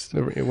worst.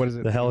 what is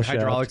it? The hell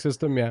hydraulic shaft.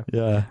 system. Yeah,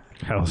 Yeah.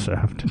 Hell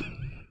shaft.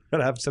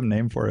 Gotta have some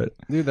name for it.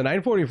 dude, the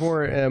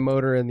 944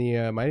 motor in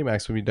the Mighty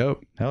Max would be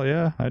dope. Hell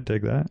yeah, I'd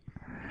take that.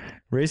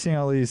 Racing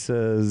Ali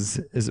says,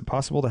 is it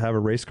possible to have a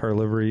race car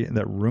livery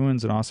that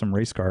ruins an awesome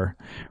race car?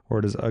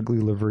 Or does ugly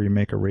livery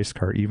make a race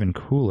car even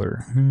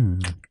cooler?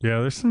 Yeah,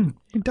 there's some.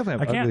 You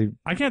definitely have ugly.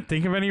 I can't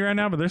think of any right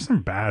now, but there's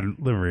some bad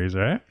liveries,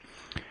 right?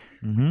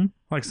 Mm-hmm.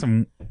 Like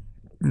some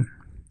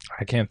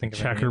I can't think of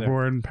any either.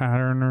 checkerboard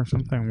pattern or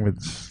something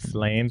with.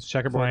 flames,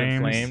 checkerboard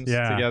and Flames, flames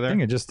yeah. together.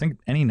 Think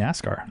any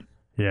NASCAR.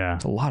 Yeah,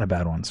 It's a lot of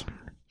bad ones.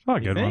 a lot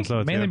of good think? ones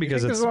though. Mainly too.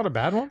 because There's it's a lot of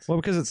bad ones. well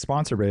because it's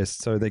sponsor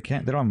based, so they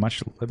don't have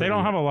much. Livery. They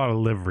don't have a lot of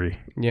livery.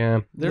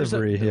 Yeah, there's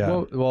Livery,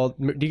 yeah. Well,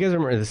 do you guys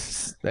remember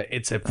this?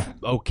 It's a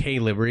okay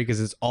livery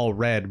because it's all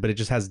red, but it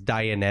just has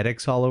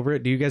Dianetics all over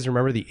it. Do you guys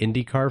remember the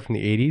Indy car from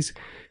the '80s?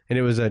 And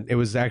it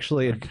was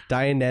actually a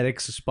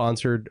Dianetics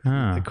sponsored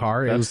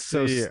car. It was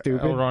so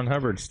stupid. L. Ron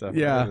Hubbard stuff.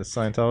 Yeah. right? The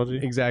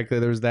Scientology. Exactly.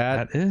 There was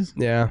that. That is.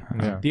 Yeah.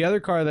 Yeah. The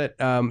other car that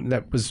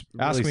was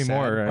Ask really me sad-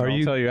 more. And Are I'll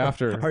you- tell you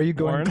after. Are you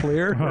going Warren.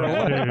 clear?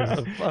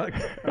 Oh,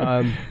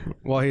 jeez.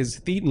 Well, his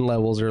thetan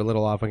levels are a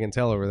little off. I can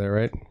tell over there,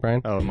 right,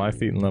 Brian? Oh, my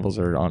thetan levels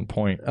are on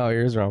point. Oh,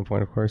 yours are on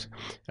point, of course.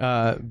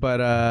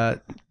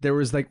 But there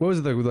was like, what was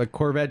it, the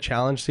Corvette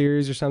Challenge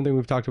series or something?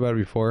 We've talked about it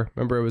before.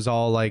 Remember, it was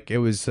all like it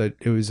was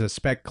a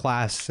spec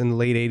class in the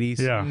late '80s.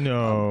 Yeah.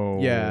 No.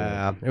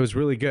 Yeah, it was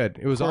really good.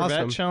 It was Corvette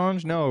awesome.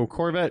 challenge? No,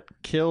 Corvette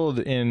killed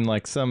in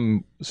like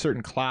some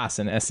certain class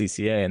in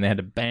SCCA, and they had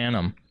to ban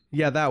them.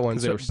 Yeah, that one.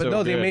 They were so but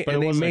no, good. they made But it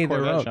they wasn't a made their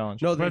Corvette own.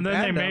 challenge. No, But then they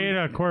had them. made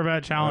a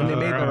Corvette challenge. They of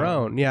made their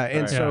own, yeah.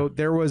 And Right. so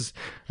there was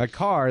a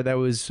car that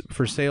was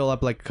for sale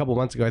up like a couple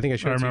months ago. I think I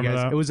showed it to you remember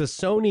guys. that. It was a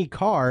Sony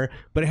car,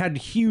 but it had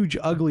huge,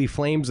 ugly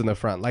flames in the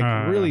front, like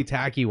really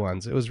tacky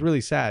ones. It was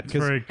really sad It's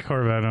for a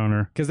Corvette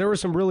owner. because there were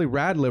some really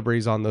rad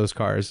liveries on those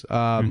cars,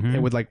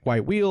 and with like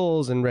white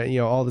wheels and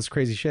all this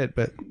crazy shit.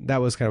 But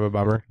that was kind of a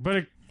bummer. But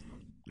it,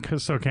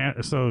 so back Yeah,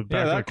 to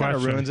the that kind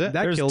of question. ruins it.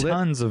 That There's killed it.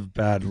 tons of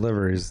bad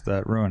liveries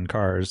that ruin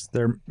cars.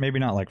 They're maybe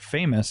not like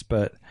famous,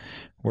 but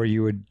where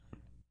you would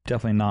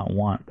definitely not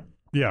want.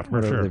 Yeah, for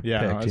whatever sure. they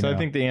Yeah, pick, you so I know.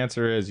 think the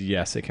answer is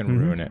yes, it can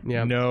ruin it.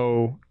 Yeah.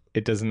 No,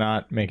 it does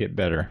not make it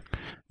better.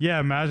 Yeah,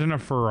 imagine a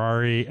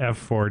Ferrari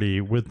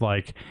F40 with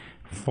like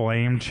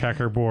flame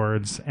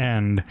checkerboards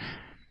and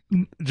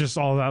just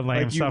all that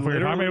lame Like, you stuff. I mean, it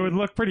literally- would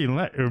look pretty. It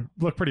would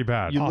look pretty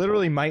bad. You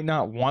literally might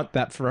not want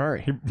that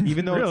Ferrari,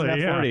 even though Really,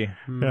 it's an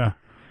F40. yeah.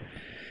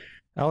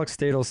 Alex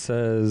Stadel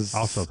says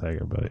I'll still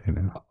take it, but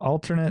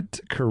alternate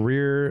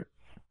career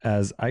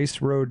as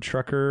ice road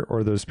trucker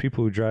or those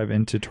people who drive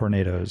into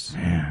tornadoes.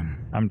 man,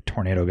 I'm a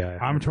tornado guy.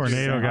 I'm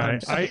tornado guy.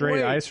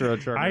 Straight ice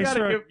road truck. Ice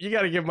road. You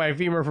gotta give my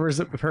femur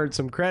hurts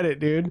some credit,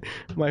 dude.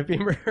 My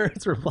femur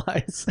hurts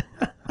replies.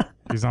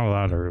 He's not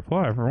allowed to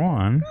reply for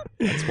one.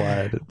 That's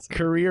why it's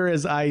Career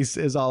as ice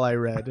is all I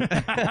read.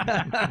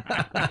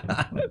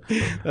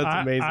 That's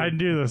amazing. I'd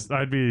do this.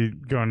 I'd be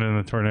going in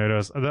the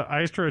tornadoes. The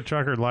ice road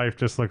trucker life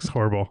just looks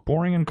horrible.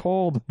 boring and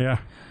cold. Yeah,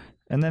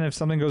 And then if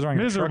something goes wrong,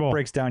 your Miserable. truck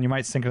breaks down, you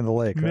might sink into the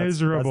lake.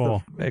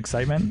 Miserable. That's the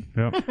excitement.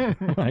 yep.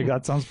 Like,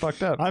 that sounds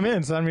fucked up. I'm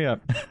in. Sign me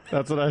up.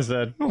 That's what I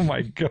said. Oh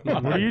my god.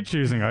 What are you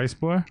choosing, Ice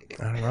Boy?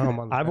 I don't know. I'm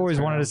on the I've fence always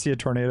right wanted now. to see a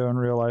tornado in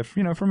real life,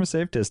 from a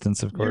safe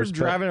distance, of You're course. but-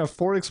 driving a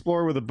Ford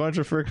Explorer with a bunch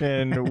of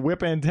freaking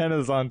whip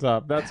antennas on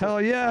top. That's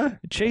Hell yeah.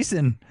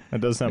 Chasing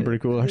that does sound pretty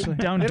cool, actually.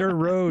 down dirt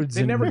roads.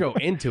 They and- never go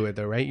into it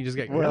though, right? You just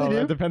get Well,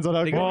 that depends on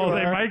how They cool go- Well, you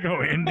they are. might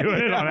go into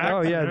it on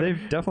Oh yeah, accident.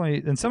 they've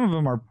definitely, and some of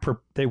them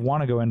they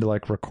want to go into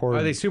like record.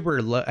 Are they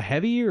super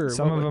heavy or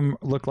Some what- of them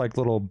look like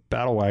little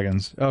battle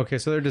wagons, Okay,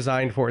 so they're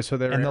designed for it, so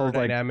they're and they'll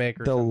aerodynamic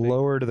or they'll something.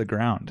 lower to the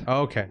ground.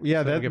 Oh, okay.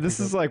 Yeah, So they'll get this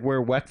people- is like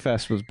where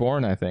Wetfest was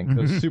born, I think.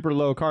 Those super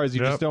low cars,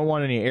 you Yep. just don't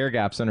want any air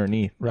gaps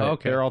underneath. Right.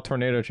 Okay. They're all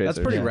tornado chasers.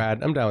 That's pretty Yeah.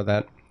 rad. I'm down with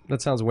that.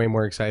 That sounds way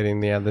more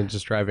exciting, than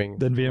just driving.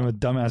 Then being with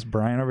dumbass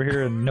Brian over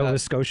here in Nova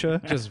Scotia.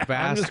 Just I'm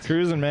vast. just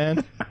cruising,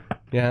 man.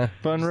 Yeah.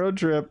 Fun road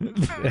trip.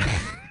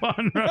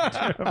 Fun road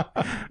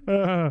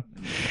trip.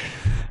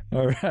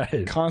 All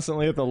right,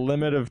 Constantly at the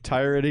limit of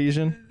tire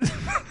adhesion.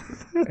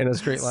 In a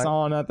straight line.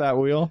 Sawing at that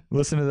wheel.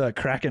 listen to that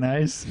cracking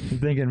ice. You're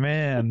thinking,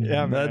 man,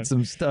 Yeah, man. that's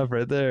some stuff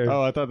right there.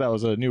 Oh, I thought that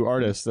was a new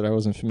artist that I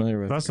wasn't familiar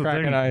with. That's the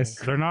Cracking thing. ice.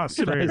 They're not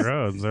straight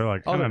roads. They're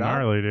like Oh, kind they're of not?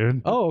 gnarly,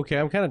 dude. Oh, okay.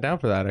 I'm kind of down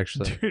for that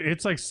actually. Dude,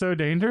 it's like so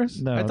dangerous.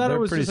 no, I thought they're it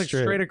was pretty just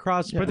like straight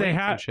across. But they lakes and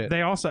have shit. they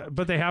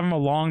have them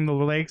along the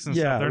lakes and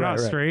Yeah, stuff. They're not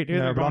right. straight. Dude.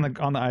 No, They're but going-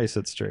 on the ice,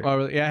 it's straight. Oh,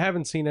 really? Yeah, I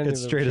haven't seen any.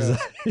 It's of straight those as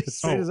shows. ice.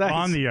 Straight as oh, ice.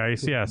 on the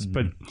ice, yes,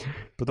 but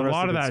But the a rest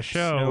lot of it's that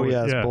show, snowy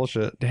ass yeah.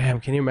 bullshit. Damn,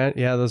 can you imagine?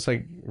 Yeah, those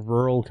like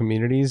rural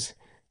communities.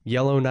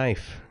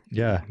 Yellowknife.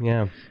 Yeah,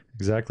 Yeah,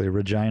 exactly.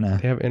 Regina.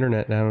 they have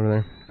internet down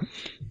over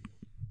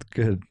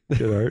Good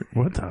art.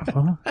 what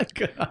the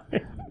fuck?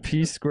 there.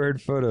 P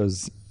squared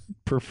photos.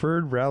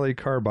 Preferred rally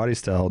car body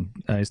style.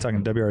 He's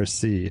talking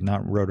WRC,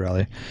 not road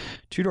rally.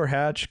 2-door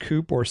hatch,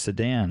 coupe, or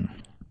sedan.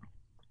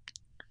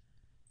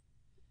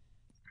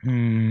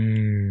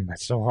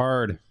 That's so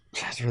hard.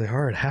 That's really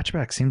hard.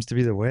 Hatchback seems to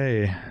be the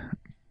way.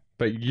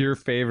 But your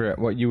favorite,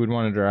 what you would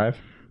want to drive?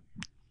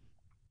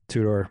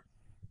 2-door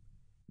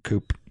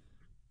coupe.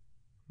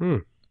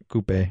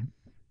 Coupe. I'm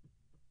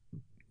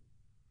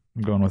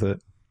going with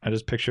it. I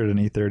just pictured an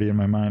E30 in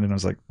my mind, and I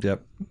was like,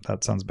 "Yep,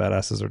 that sounds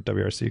badass as a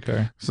WRC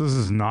car." So this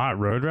is not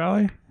road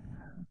rally?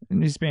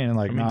 And he's being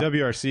like, I mean, not,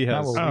 WRC not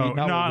has. what we- Oh, not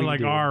what not we like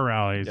do. our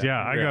rallies.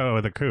 Yeah, I Yeah. go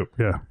with a coupe.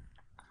 Yeah,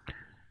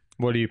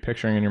 What are you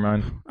picturing in your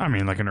mind? I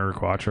mean like an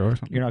Quattro or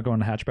something. You're not going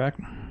to hatchback.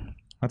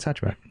 What's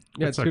hatchback?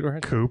 Yeah, That's it's a two-door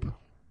hatch. coupe.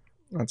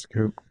 That's a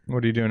coupe.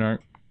 What are you doing,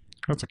 Art?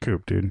 That's a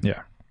coupe, dude.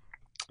 Yeah.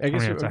 I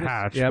guess mean, it's a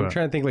hatch, Yeah, I'm but-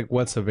 trying to think like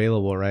what's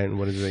available, right? And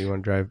what is it you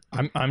want to drive?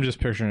 I'm just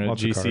picturing a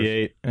Lots of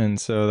GC8, and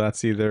so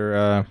that's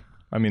either.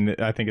 I mean,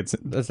 I think it's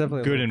That's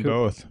definitely good a in coupe.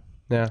 both.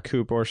 Yeah.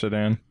 Coupe or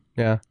sedan.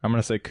 Yeah, I'm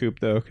gonna say coupe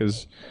though,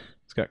 because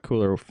it's got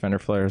cooler fender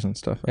flares and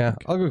stuff. yeah.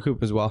 I'll go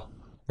coupe as well.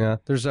 Yeah,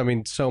 there's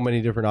so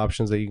many different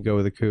options that you can go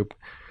with a coupe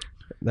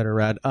that are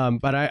rad.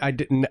 But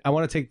I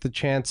want to take the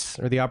chance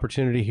or the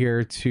opportunity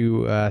here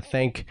to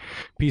thank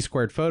P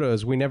Squared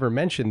Photos. We never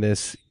mentioned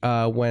this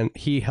when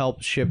he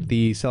helped ship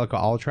the Celica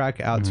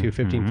All-Track out to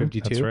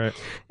 1552. That's right.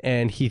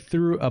 And he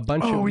threw a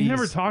bunch of Oh, we these,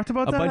 never talked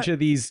about a that. bunch of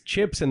these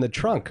chips in the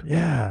trunk.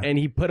 Yeah, And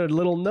he put a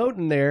little note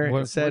in there and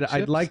What- said, what "I'd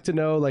chips? like to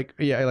know, I want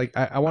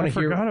I to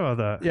hear, forgot about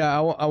that. yeah,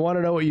 I want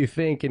to know what you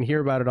think and hear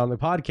about it on the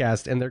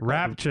podcast." And they're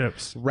Wrap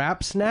chips.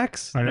 wrap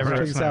snacks. I never Check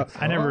had this out.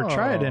 snacks. I never Oh.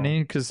 tried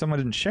any because someone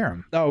didn't share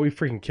them. Oh, we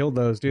freaking killed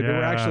those, dude. They were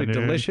Yeah, actually dude.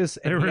 delicious.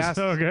 They And were he asked-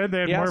 so good. They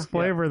had he more asked-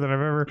 flavor than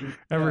I've ever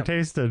Yeah.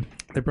 tasted.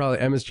 They're probably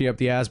MSG up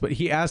the ass, but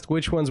he asked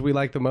which ones we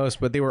liked the most,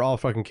 but they were all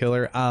fucking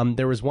killer.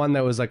 There was one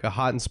that was like a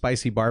hot and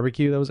spicy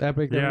barbecue that was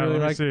epic. That Yeah, I really let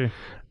me liked. see.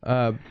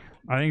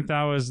 I think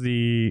that was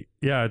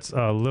it's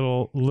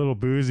little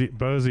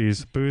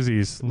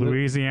boozies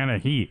Louisiana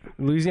Heat.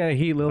 Louisiana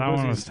Heat, Little That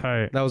one Pussies. was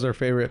tight. That was our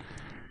favorite.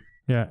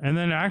 Yeah, and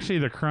then actually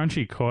the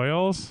crunchy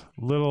coils,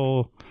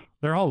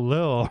 they're all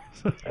little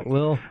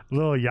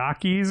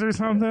Yakis or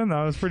something.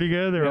 That was pretty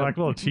good. They were Yeah. like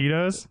little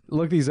Cheetos.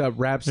 Look these up,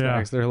 wrap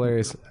snacks. They're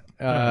hilarious.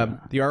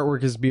 The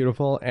artwork is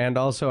beautiful, and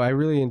also I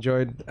really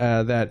enjoyed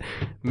that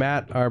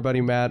Matt, our buddy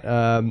Matt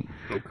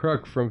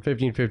Crook from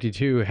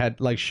 1552,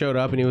 had like showed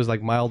up and he was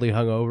like mildly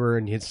hungover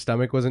and his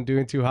stomach wasn't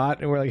doing too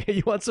hot, and we're like, "Hey,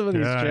 you want some of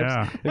these Yeah, chips?"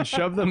 yeah. And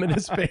shoved them in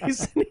his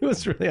face, and he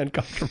was really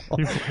uncomfortable.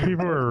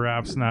 People were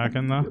wrap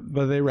snacking though.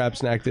 But they wrap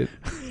snacked it.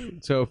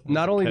 So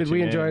not only did we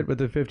Catching enjoy in. it, but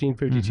the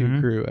 1552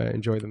 crew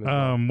enjoyed them as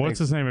well. What's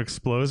his name?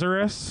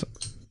 Explosaurus?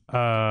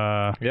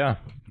 Yeah.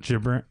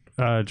 Gibran?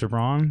 Yeah.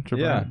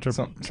 Gibran?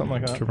 Something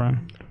like that.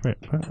 Gibran? Wait,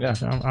 what? Yeah.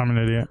 I'm an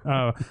idiot.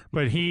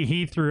 But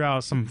he threw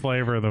out some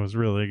flavor that was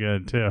really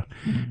good too.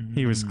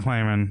 He was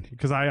claiming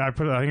because I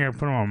think I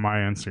put him on my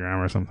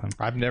Instagram or something.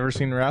 I've never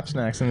seen wrap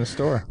snacks in the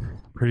store.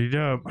 Pretty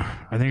dope.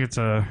 I think it's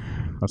a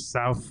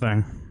South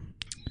thing.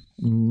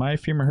 My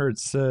Femur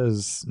Hurts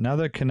says, now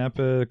that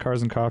Canepa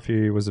Cars and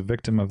Coffee was a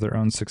victim of their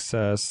own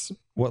success,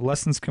 what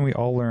lessons can we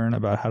all learn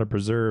about how to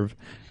preserve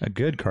a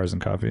good Cars and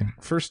Coffee?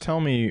 First, tell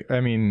me. I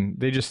mean,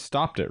 they just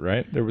stopped it,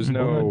 right? There was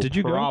no Did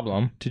you go?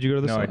 problem. Did you go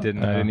to the No, I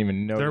didn't. I didn't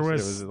even know There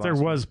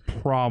was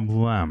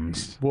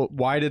problems. Well,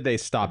 why did they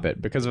stop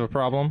it? Because of a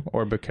problem,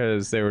 or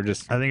because they were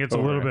just? I think it's a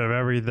little bit of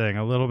everything.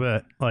 A little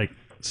bit like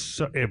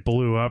so it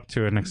blew up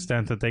to an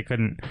extent that they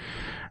couldn't,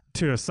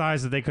 to a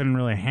size that they couldn't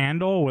really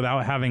handle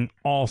without having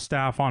all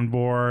staff on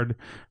board,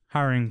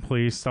 hiring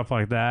police, stuff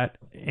like that,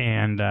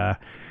 and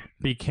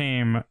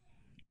became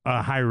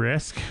a high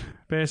risk,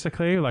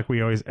 basically, like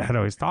we always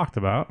talked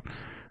about.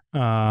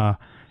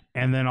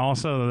 And then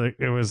also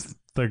it was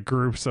the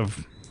groups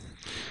of,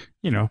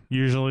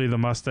 usually the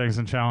Mustangs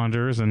and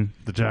Challengers and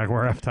the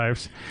Jaguar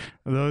F-types,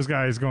 those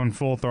guys going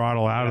full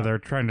throttle out of there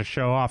trying to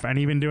show off and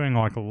even doing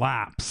like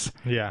laps.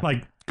 Yeah.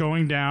 Like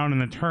going down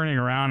and then turning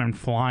around and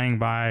flying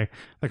by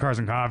the Cars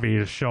and Coffee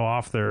to show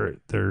off their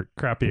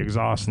crappy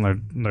exhaust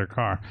in their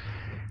car.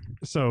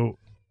 So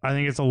I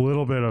think it's a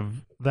little bit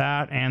of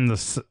that, and I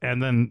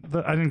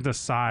think the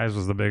size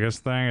was the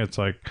biggest thing. It's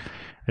like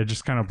it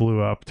just kind of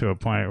blew up to a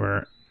point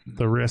where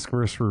the risk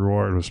versus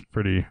reward was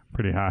pretty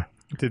high.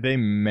 Did they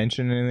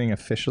mention anything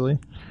officially,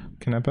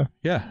 Canepa?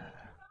 Yeah.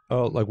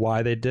 Oh, like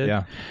why they did?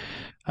 Yeah.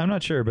 I'm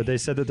not sure, but they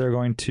said that they're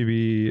going to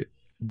be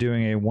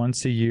doing a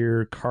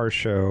once-a-year car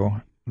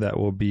show that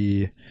will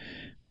be,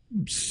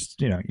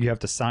 you have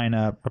to sign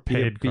up, A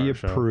paid be car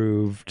show.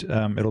 approved.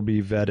 It'll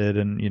be vetted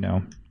and,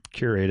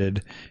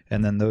 curated,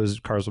 and then those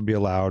cars will be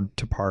allowed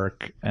to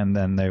park, and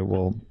then they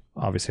will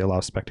obviously allow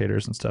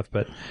spectators and stuff,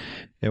 but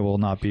it will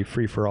not be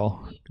free for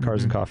all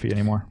Cars and Coffee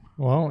anymore.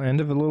 Well, end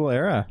of a little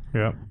era.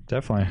 Yeah.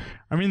 Definitely.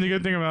 I mean, the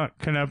good thing about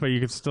Canepa, you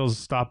could still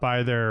stop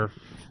by there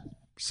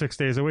 6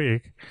 days a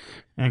week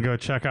and go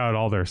check out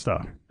all their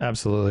stuff.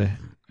 Absolutely.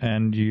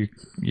 And their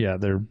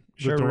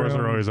The doors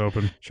are always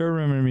open.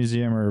 showroom and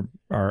museum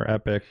are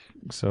epic,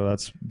 so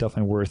that's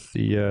definitely worth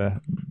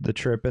the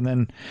trip. And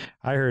then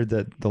I heard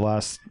that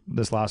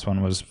this last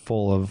one was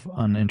full of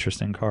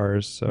uninteresting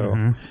cars,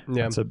 so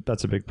Yeah.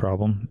 that's a big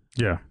problem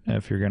Yeah.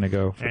 if you're gonna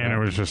go for And that. it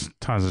was just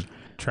tons of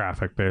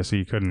traffic, basically.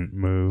 You couldn't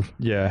move.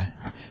 Yeah.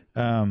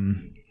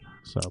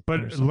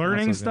 But There's something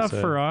learning else I was gonna stuff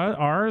say. for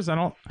ours, I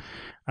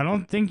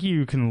don't think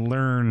you can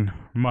learn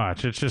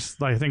much. It's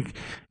just I think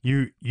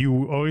you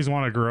always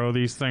want to grow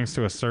these things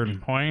to a certain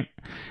point,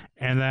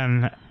 and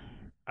then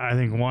I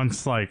think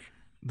once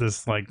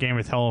this game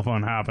of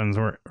telephone happens,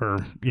 where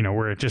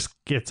it just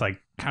gets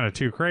kind of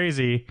too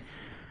crazy,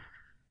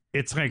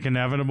 it's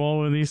inevitable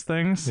with these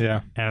things.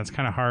 Yeah. And it's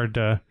kind of hard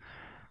to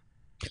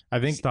I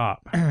think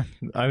stop.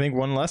 I think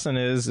one lesson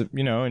is,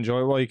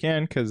 enjoy it while you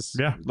can, because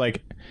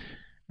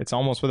it's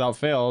almost without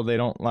fail, they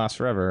don't last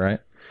forever, right?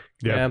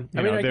 Yeah.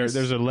 I mean, I guess-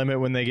 there's a limit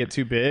when they get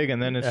too big,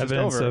 and then it's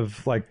Evidence just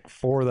over. of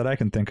 4 that I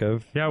can think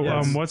of. Yeah.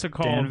 What's it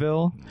called?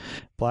 Danville,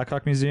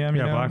 Blackhawk Museum.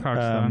 Yeah, Blackhawk's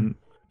done.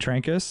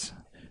 Trancas,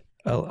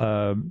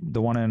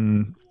 the one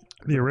in,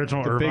 The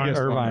original the Irvine. biggest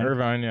one, Irvine.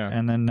 Irvine, yeah.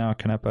 and then now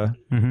Canepa.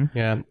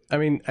 Yeah, I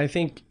mean, I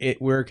think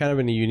we're kind of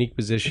in a unique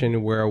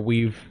position where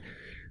we've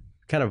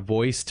kind of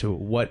voiced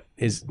what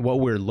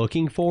we're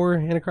looking for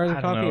in a Cars and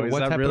I don't Coffee. know. and Is what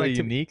that type really of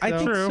unique, I though?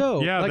 think True.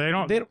 so. Yeah, they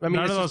don't. I mean,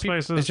 none it's of those just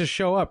places. It's just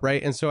show up,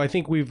 right? And so I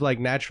think we've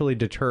naturally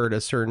deterred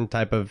a certain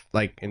type of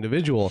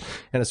individual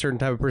and a certain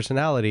type of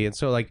personality, and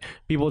so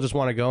people just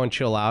want to go and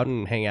chill out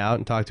and hang out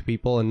and talk to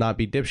people and not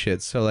be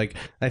dipshits. So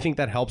I think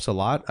that helps a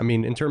lot. I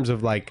mean, in terms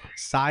of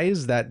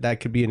size, that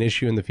could be an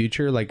issue in the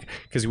future,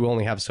 because we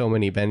only have so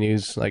many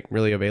venues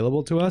really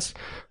available to us,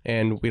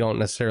 and we don't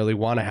necessarily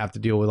want to have to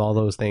deal with all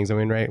those things. I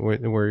mean, right, where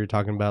you're talking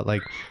talking about,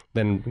 like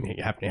then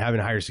having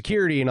higher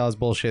security and all this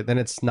bullshit, then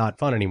it's not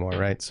fun anymore,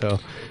 right? So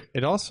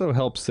It also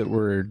helps that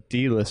we're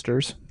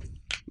D-listers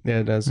yeah,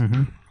 it does.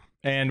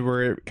 and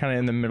we're kind of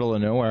in the middle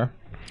of nowhere.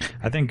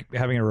 I think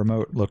having a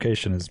remote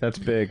location is That's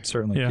big.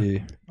 certainly Yeah.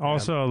 key.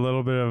 Also, a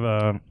little bit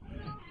of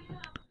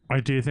I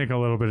do think a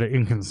little bit of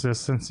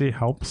inconsistency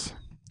helps.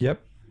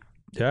 Yep.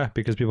 Yeah,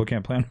 because people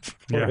can't plan for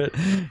Yeah. it.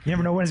 You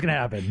never know when it's going to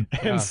happen.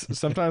 And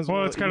sometimes Well,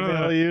 we'll it's kind of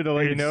email you to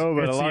let you know,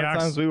 but a it's lot the of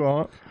times we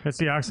won't. It's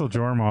the Axel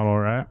Jor model,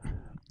 right?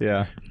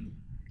 Yeah.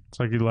 It's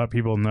like you let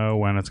people know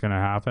when it's going to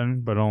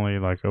happen, but only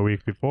like a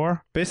week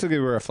before. Basically,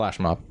 we're a flash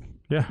mob.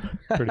 Yeah.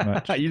 Pretty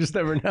much. You just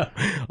never know.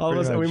 All of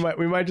a Pretty sudden,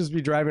 we might just be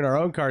driving our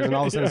own cars, and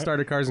all of a sudden start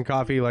a Cars and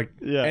Coffee like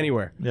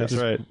anywhere. Yeah. That's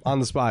right. On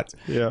the spot.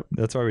 Yeah.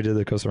 That's why we did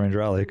the Coastal Range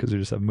Rally, because we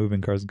just have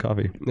moving cars and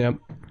coffee. Yep.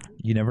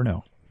 You never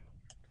know.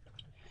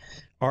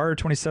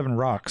 R27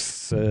 Rocks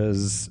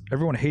says,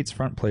 everyone hates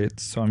front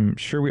plates, so I'm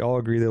sure we all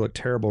agree they look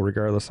terrible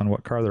regardless on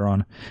what car they're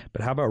on.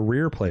 But how about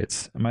rear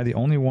plates? Am I the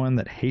only one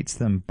that hates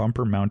them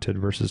bumper mounted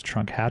versus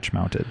trunk hatch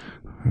mounted?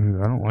 I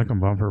don't like them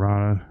bumper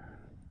mounted.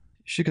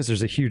 Because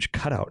there's a huge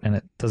cutout and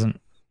it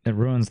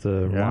ruins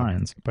the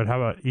lines. But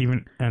how about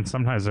and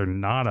sometimes they're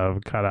not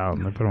a cutout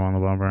and they put them on the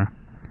bumper.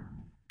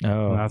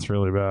 Oh, And that's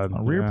really bad.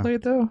 a rear Yeah.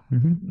 plate though?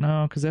 Mm-hmm.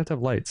 No, because they have to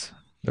have lights.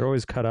 They're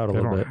always cut out a They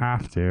little don't bit.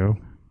 have to.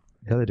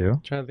 Yeah, they do.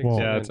 Trying to think. Well,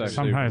 Yeah, it's actually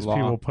sometimes law.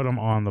 people put them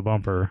on the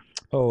bumper.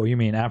 Oh, you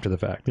mean after the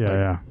fact? Yeah, Like,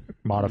 yeah.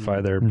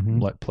 modify their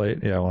plate.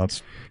 Yeah, well,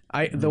 that's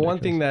The one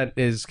thing that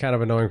is kind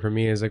of annoying for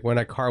me is like when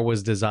a car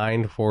was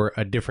designed for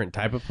a different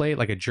type of plate,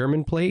 like a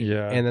German plate,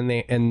 Yeah. and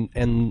then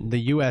and the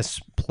U.S.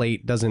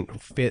 plate doesn't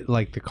fit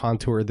like the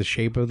contour, the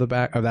shape of the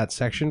back of that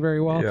section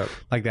very well. Yep.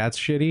 Like that's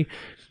shitty.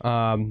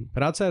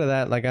 But outside of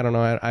that, like I don't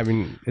know. I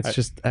mean, it's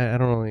just I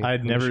don't really.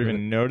 I'd never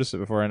even noticed it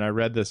before, and I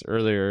read this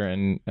earlier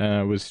and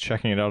was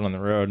checking it out on the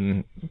road,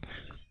 and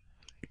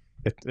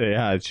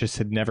it just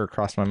had never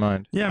crossed my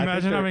mind. Yeah, I think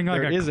imagine having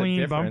like there a is clean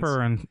difference.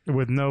 bumper and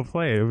with no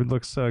plate. It would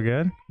look so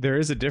good. There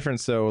is a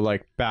difference, though,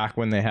 like back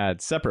when they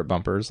had separate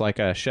bumpers, like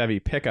a Chevy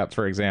pickup,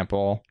 for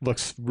example,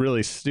 looks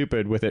really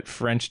stupid with it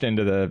Frenched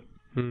into the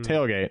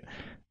tailgate.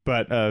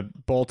 But a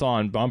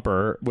bolt-on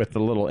bumper with the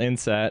little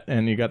inset,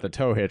 and you got the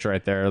tow hitch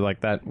right there,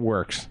 like that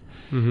works.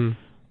 Mm-hmm.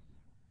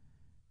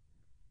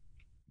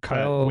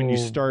 Kyle. When you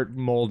start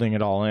molding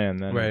it all in,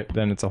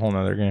 then it's a whole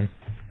nother game.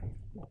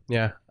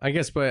 Yeah, I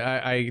guess, but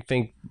I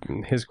think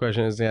his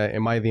question is,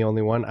 am I the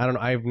only one? I don't know.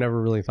 I've never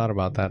really thought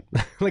about that.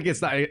 Like,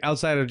 it's not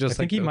outside of just I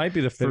think he might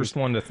be the first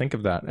one to think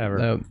of that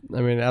ever.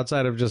 I mean,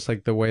 outside of just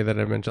like the way that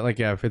I mentioned, like,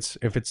 yeah, if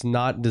it's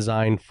not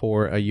designed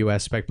for a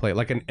US spec plate,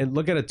 like, and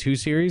look at a 2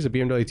 Series, a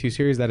BMW 2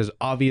 Series that is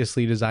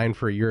obviously designed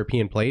for a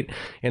European plate,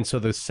 and so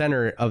the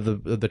center of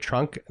the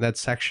trunk, that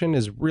section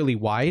is really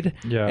wide,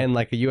 Yeah. and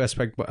like a US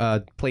spec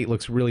plate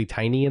looks really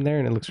tiny in there,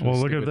 and it looks really Well,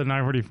 look at stupid. the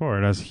 944.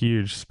 It has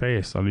huge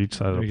space on each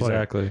side of the plate.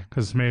 Exactly.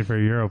 Because it's made for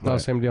a Euro Oh,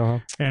 plate. same deal, huh?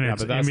 And Yeah,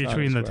 it's but in that's not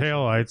between his the question.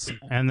 taillights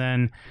and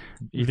then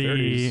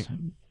E30s.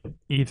 the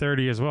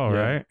E30 as well, Yeah.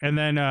 right? And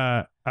then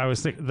I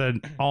was thinking the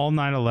all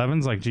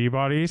 911s, like G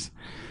bodies,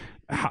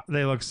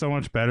 they look so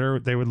much better.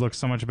 They would look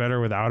so much better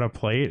without a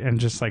plate and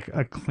just like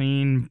a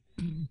clean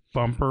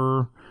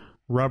bumper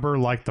rubber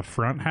like the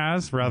front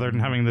has, rather than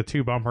having the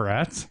 2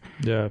 bumperettes.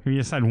 Yeah. You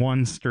just had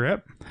one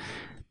strip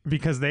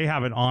because they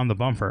have it on the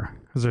bumper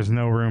because there's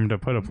no room to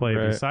put a plate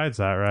Right. besides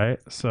that, right?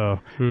 So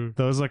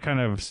those look kind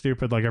of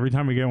stupid. Like every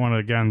time we get one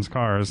of Gen's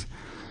cars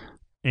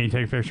and you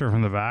take a picture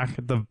from the back,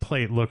 the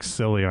plate looks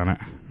silly on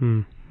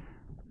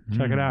it.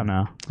 Check it out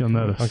now. You'll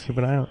I'll notice. keep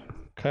an eye out.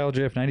 Kyle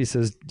JF90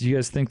 says, do you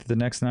guys think that the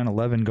next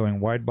 911 going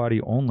wide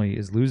body only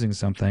is losing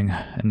something?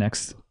 A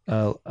next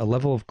a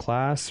level of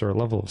class or a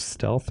level of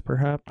stealth,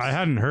 perhaps? I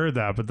hadn't heard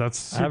that, but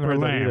that's I haven't super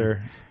heard that lame.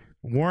 either.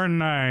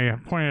 Warren and I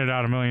pointed it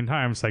out a million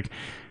times. Like,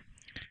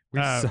 We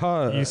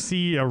saw you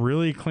see a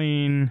really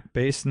clean,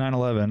 base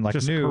 911, like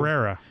just new,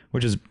 Carrera.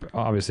 which is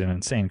obviously an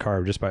insane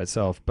car just by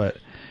itself, but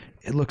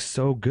it looks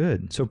so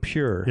good, so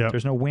pure. Yep.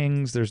 There's no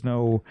wings, there's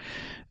no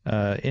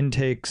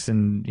intakes,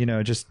 and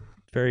just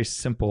very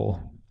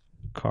simple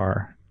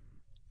car.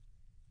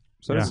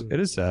 So Yeah. it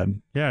is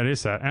sad. Yeah, it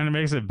is that, and it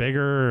makes it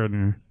bigger,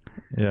 and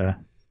Yeah.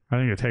 I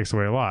think it takes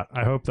away a lot.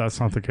 I hope that's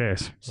not the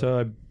case. So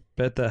I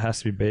bet that has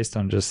to be based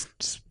on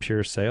just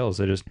pure sales.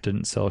 They just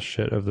didn't sell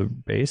shit of the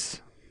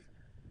base.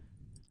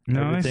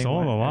 No, Everything they sold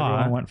a Everyone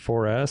lot. went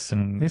 4S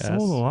and They S.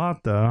 sold a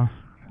lot, though.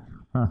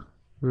 I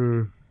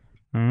don't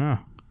know.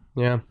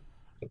 Yeah.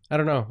 I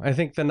don't know. I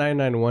think the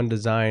 991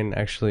 design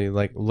actually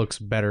like looks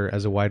better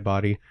as a wide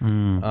body.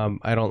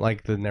 I don't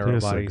like the narrow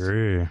bodies.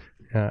 Disagree.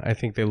 Yeah, I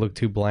think they look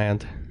too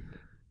bland.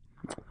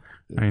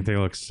 I think they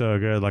look so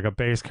good. Like a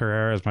base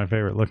Carrera is my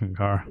favorite looking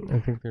car. I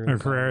think they're Or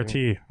Carrera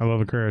T. I love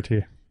a Carrera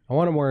T. I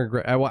want a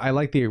more I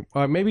like the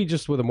maybe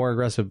just with a more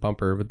aggressive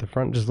bumper, but the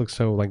front just looks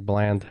so like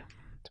bland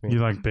to me. You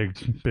like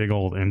big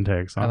old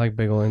intakes. Huh? I like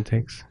big old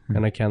intakes,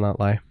 and I cannot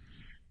lie.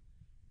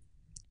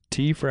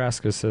 T.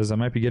 Frasca says, I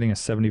might be getting a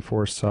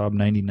 74 Saab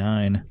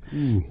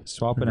 99.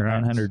 Swap in a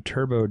Congrats. 900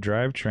 turbo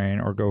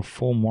drivetrain or go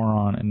full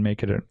moron and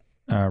make it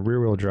a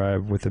rear-wheel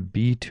drive with a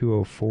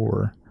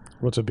B204.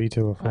 What's a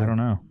B204? I don't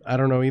know. I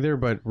don't know either,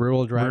 but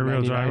rear-wheel drive.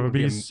 Rear-wheel drive 99 would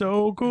be and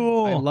so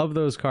cool. I love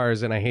those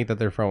cars, and I hate that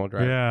they're front-wheel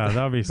drive. Yeah,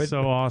 that would be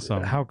so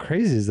awesome. How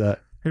crazy is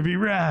that? It'd be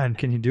rad.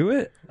 Can you do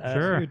it?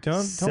 Sure. Dude,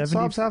 don't 70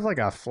 Saabs have like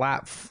a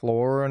flat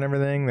floor and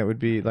everything? That would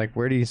be like,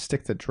 where do you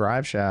stick the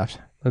drive shaft?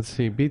 Let's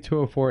see,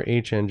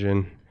 B204H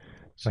engine.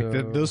 Like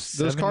So,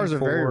 those cars are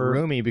very 74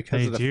 roomy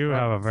because They of the do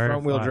have a very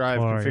front wheel flat drive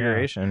floor, yeah.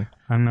 configuration.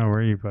 I don't know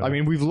where you put I it.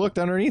 mean, we've looked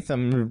underneath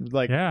them.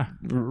 Like, yeah.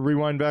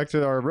 rewind back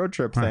to our road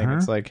trip thing. Uh-huh.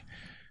 It's like,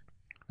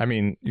 I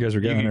mean, You guys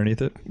are getting You-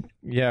 underneath it?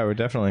 yeah, we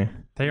definitely.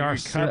 They You are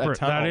could cut a super.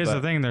 tunnel, That is the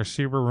but- thing. They're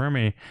super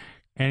roomy,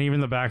 and even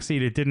the back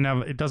seat. It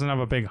doesn't have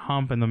a big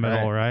hump in the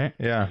middle, right?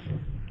 Yeah,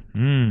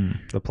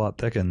 The plot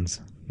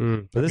thickens.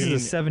 mm, But this I mean-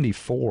 is a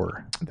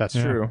 74. that's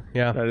Yeah. true.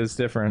 yeah, That is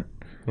different.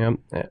 yeah.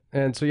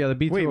 And so, yeah, the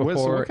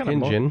B204 what kind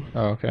of engine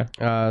Oh, okay.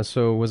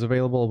 so was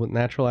available with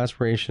natural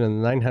aspiration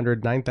in the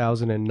 900,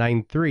 9000, and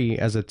 9.3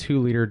 as a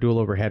 2-liter dual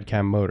overhead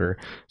cam motor.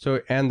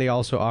 So, and they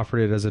also offered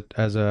it as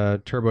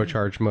a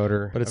turbocharged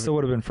motor. But it still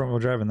would have been front wheel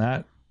drive in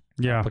that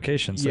Yeah.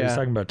 application. So Yeah. he's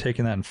talking about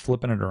taking that and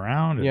flipping it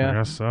around. And Yeah. I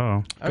guess so. I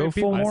mean, Go full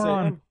people-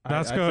 moron.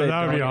 That's I good. say That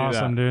would don't be do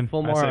awesome, that. dude.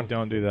 Full I say moron.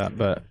 don't do that,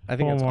 but I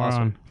think Full it's moron.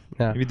 awesome.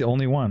 Yeah. Maybe the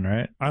only one,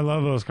 right? I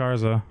love those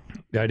cars though.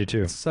 Yeah, I do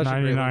too. Such a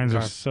great 99s looking are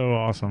car. so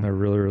awesome. They're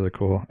really, really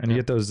cool. And you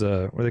get those,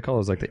 what do they call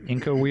those? Like the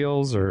Inca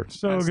wheels or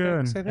So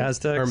Aztecs, good. I think?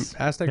 Aztecs?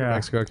 Or Aztec or Yeah.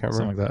 Mexico, I can't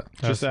Something remember. like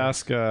that. just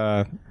ask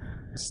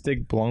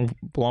Stig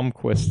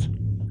Blomqvist.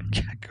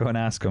 Go and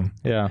ask him.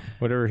 Yeah,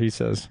 whatever he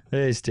says.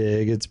 Hey,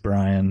 Stig, it's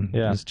Brian.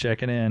 Yeah. Just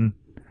checking in.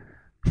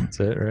 That's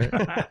it, right?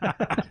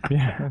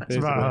 Yeah, That's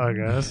about how it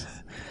goes.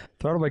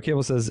 Throttle by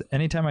Cable says,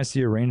 anytime I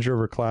see a Range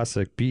Rover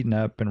Classic beaten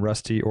up and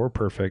rusty or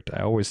perfect,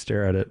 I always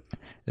stare at it.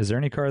 Is there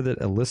any car that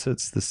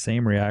elicits the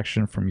same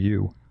reaction from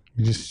you?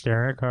 You just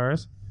stare at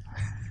cars.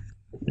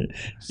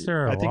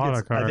 Stare at a lot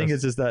of cars. I think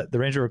it's just that the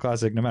Range Rover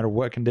Classic, no matter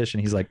what condition,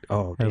 he's like,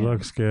 oh, It damn.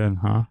 looks good,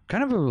 huh?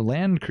 Kind of a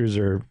Land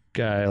Cruiser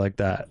guy like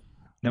that.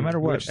 No matter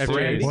what. Which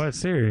series? What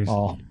series?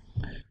 Oh,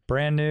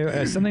 brand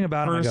new. Something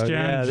about him. I First go,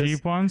 gen yeah, this-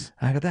 Jeep ones.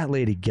 I go, that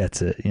lady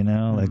gets it, you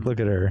know? Like, Mhm. look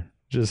at her.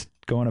 Just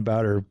going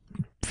about her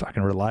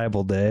fucking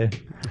reliable day.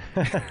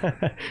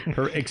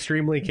 Her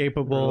extremely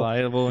capable,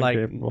 Reliable and like,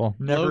 capable.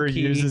 Never low-key,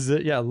 uses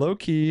it. Yeah, low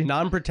key.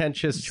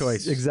 non-pretentious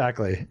choice.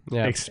 Exactly.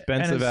 Yeah.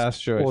 Expensive And it's- ass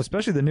choice. Well,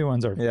 especially the new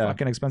ones are Yeah.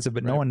 fucking expensive,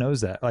 but no one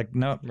knows that. Like,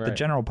 no, the Right.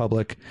 general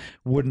public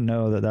wouldn't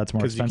know that that's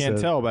more Because you expensive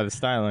can't tell by the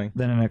styling.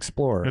 than an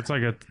Explorer. It's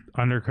like a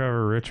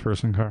undercover rich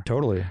person car.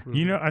 Totally.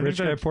 You know, I Rich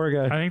think guy, the, poor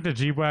guy. I think the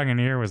Jeep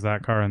Wagoneer was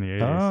that car in the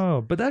 80s.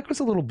 Oh, but that was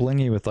a little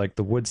blingy with like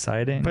the wood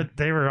siding. But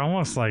they were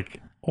almost like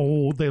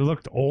old. They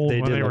looked old They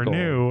when did they were look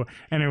new.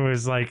 And it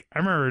was like, I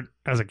remember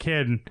as a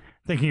kid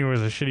thinking it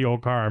was a shitty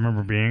old car. I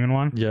remember being in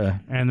one. yeah,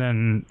 And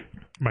then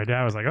my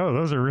dad was like, oh,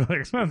 those are really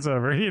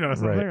expensive. Or,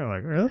 something. Right. I'm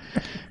like, really?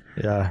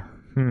 yeah.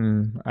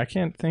 I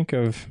can't think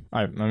of.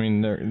 I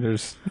mean,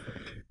 there's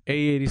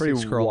A86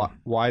 pretty Corolla.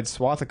 wide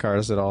swath of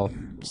cars that I'll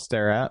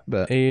stare at,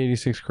 but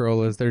A86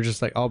 Corollas, they're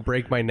just like, I'll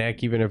break my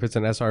neck even if it's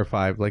an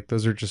SR5. Like,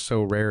 those are just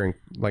so rare and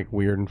like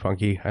weird and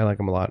funky. I like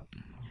them a lot.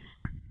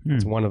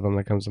 It's one of them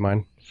that comes to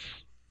mind.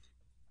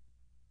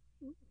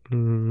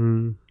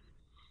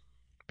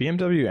 BMW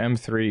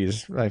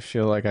M3s. I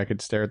feel like I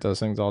could stare at those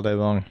things all day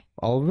long.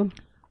 All of them?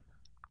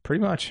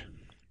 Pretty much.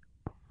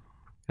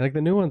 I like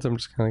the new ones. I'm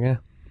just kind of like,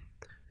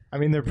 I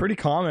mean, they're pretty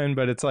common,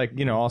 but it's like,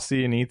 I'll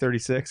see an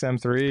E36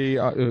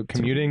 M3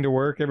 commuting to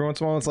work every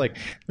once in a while. It's like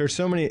there's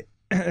so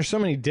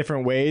many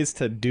different ways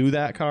to do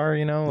that car,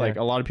 like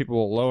a lot of people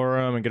will lower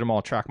them and get them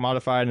all track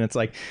modified, and it's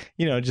like,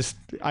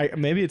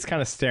 maybe it's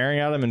kind of staring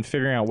at them and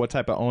figuring out what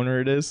type of owner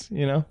it is,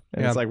 and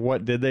it's like,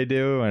 what did they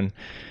do? And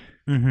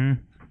Mm-hmm.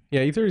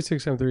 yeah,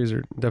 E36 M3s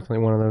are definitely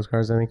one of those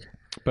cars, I think.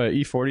 but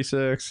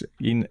E46,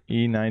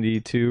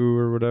 E92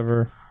 or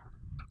whatever.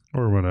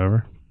 Or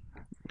whatever.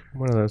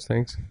 One of those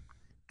things.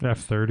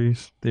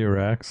 F30s. The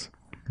Iraqs.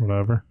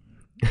 Whatever.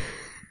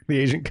 The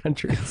Asian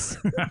countries.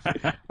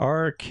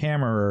 Our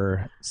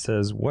Cammerer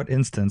says, what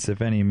instance,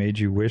 if any, made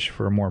you wish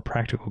for a more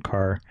practical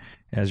car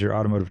as your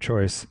automotive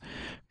choice?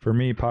 For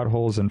me,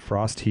 potholes and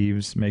frost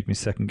heaves make me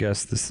second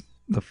guess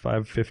the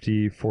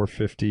 550,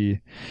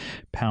 450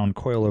 pound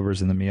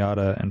coilovers in the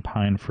Miata and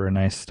pine for a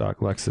nice stock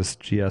Lexus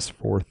GS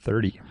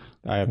 430.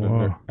 I have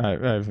Whoa. I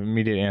have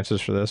immediate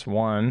answers for this.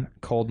 1,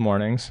 cold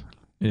mornings.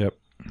 Yep.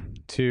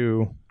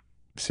 2,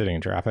 sitting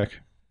in traffic.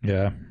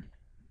 Yeah.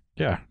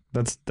 Yeah.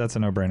 That's a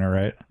no-brainer,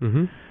 right?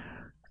 Mm-hmm.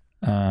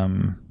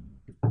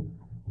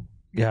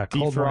 Yeah.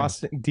 Cold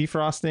mornings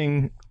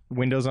Defrosting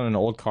windows on an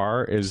old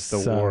car is the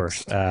sucks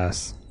worst.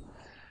 ass.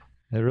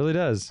 It really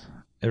does.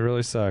 It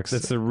really sucks.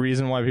 That's the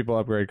reason why people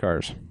upgrade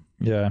cars.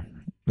 Yeah.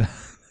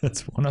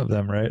 That's one of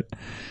them, right?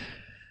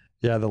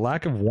 Yeah, the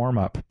lack of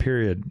warm-up,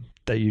 period,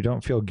 that you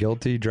don't feel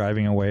guilty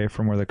driving away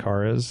from where the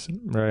car is.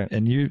 Right.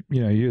 And you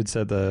had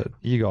said the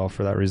e-Golf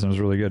for that reason was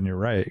really good, and you're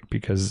right,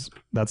 because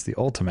that's the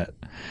ultimate.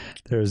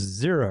 There's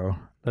zero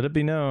Let it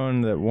be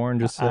known that Warren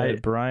just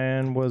said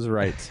Brian was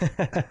right.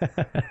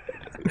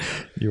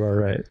 You are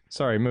right.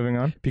 Sorry, moving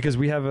on. Because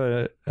we have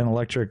an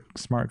electric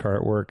smart car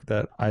at work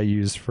that I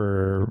use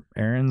for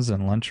errands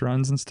and lunch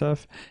runs and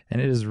stuff.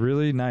 And it is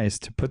really nice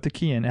to put the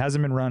key in. It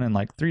hasn't been run in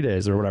like 3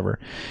 days or whatever.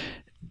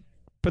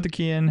 Put the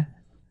key in,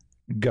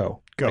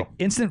 go. Like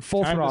instant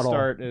full Time to throttle.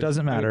 start is-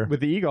 Doesn't matter. With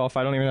the e-Golf,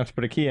 I don't even have to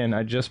put a key in.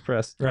 I just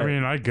press. I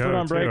mean, I Foot go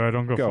on too. brake, I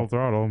don't go go. full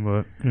throttle,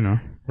 but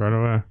right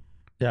away.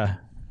 Yeah.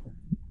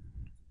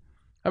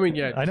 I mean,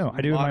 yeah, I know.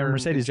 I do in my modern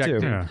Mercedes too.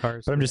 injecting Yeah.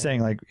 cars. But I'm just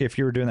saying, like, if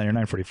you were doing that in your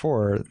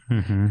 944,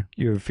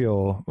 you would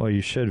feel, well,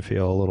 you should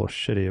feel a little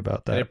shitty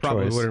about that it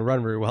probably choice. wouldn't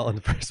run very well in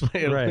the first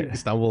place. It'll Right.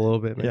 stumble a little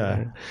bit.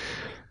 Yeah.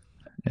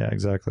 Yeah,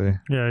 exactly.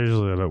 Yeah, I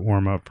usually let it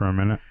warm up for a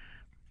minute.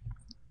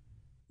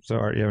 So,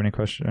 Art, you have any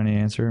question, any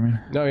answer? I mean,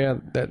 No, yeah,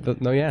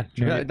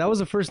 that was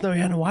the first no,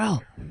 yeah, in a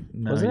while.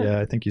 no, Was it? yeah,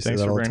 I think you say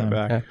Thanks that for all the bringing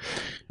time.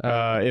 it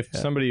back. If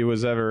somebody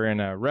was ever in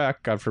a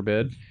wreck, God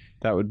forbid,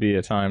 that would be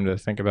a time to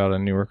think about a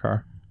newer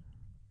car.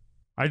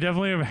 I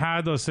definitely have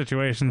had those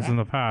situations in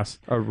the past.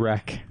 A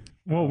wreck.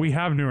 Well, we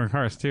have newer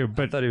cars too, I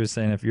but thought he was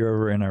saying if you're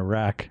ever in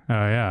Iraq,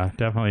 yeah,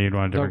 definitely you'd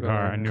want a different Don't go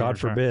car. there. a newer God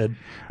car. forbid.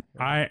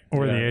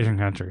 Or the Asian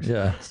countries.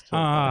 Yeah.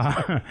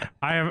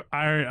 I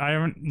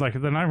haven't like the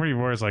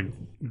 944 is like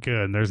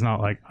good. There's not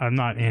like I'm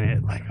not in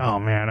it like, oh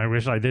man, I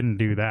wish I didn't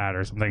do that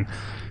or something.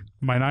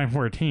 My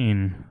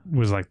 914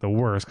 was like the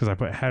worst because I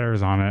put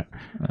headers on it,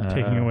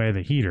 taking away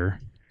the heater.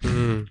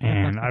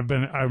 And I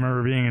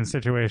remember being in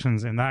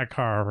situations in that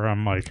car where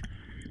I'm like,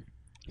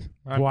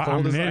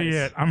 I'm an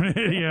idiot. I'm an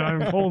idiot.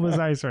 I'm cold as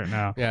ice right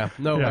now. Yeah,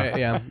 no way.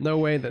 Yeah, no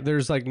way.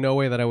 There's like no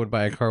way that I would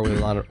buy a car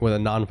with a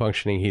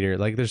non-functioning heater.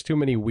 Like, there's too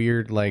many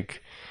weird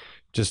like,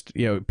 just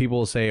people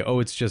will say, oh,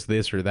 it's just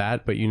this or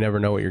that, but you never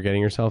know what you're getting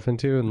yourself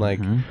into. And like,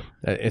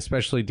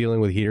 especially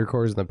dealing with heater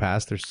cores in the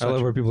past, there's such I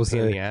love where people pain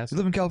in say, the ass. you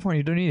live in California,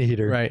 you don't need a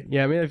heater. Right.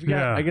 Yeah. I mean, if you got,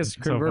 Yeah, I guess it's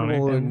so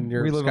convertible funny. in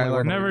your We live in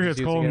Skyline, It never gets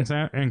cold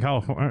in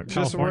California.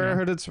 Just wear a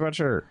hooded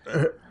sweatshirt.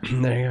 There you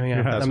go.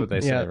 Yeah, That's what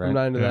they say, yeah, right? I'm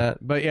not into Yeah. that.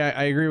 But yeah,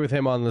 I agree with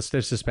him on the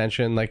stiff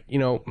suspension. Like,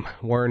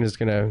 Warren is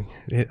I'm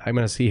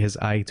gonna see his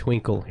eye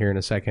twinkle here in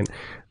a second.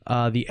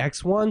 The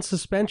X1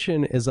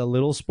 suspension is a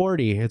little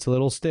sporty. It's a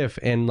little stiff,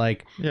 and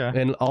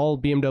and all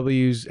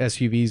BMWs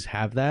SUVs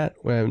have that.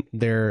 When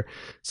they're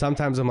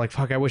sometimes I'm like,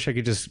 fuck, I wish I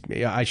could just,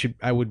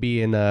 I would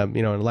be in a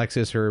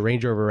Lexus or a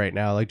Range Rover right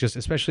now, like just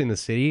especially in the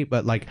city.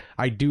 But like,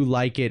 I do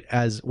like it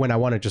as when I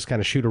want to just kind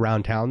of shoot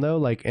around town though,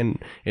 like,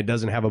 and it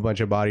doesn't have a bunch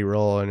of body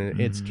roll and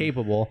it's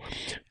capable.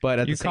 But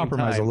at You the same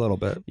compromise time, a little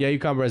bit. yeah, you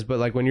compromise, but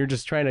like when you're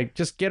just trying to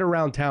just get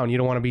around town, you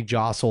don't want to be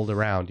jostled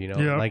around,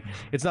 Yeah. Like,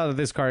 it's not that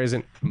this car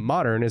isn't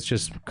modern, it's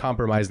just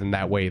compromised in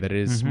that way that it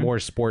is more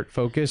sport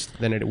focused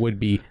than it would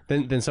be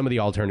than some of the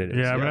alternatives.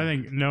 Yeah, but I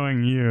think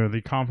knowing you,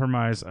 the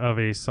compromise of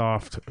a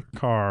soft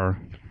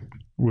car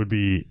would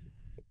be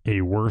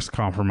a worse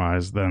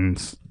compromise than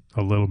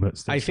a little bit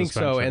stiff I think so,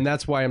 suspension. and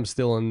that's why I'm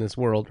still in this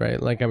world,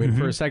 right? Like, I mean,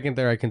 for a second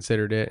there, I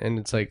considered it, and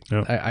it's like,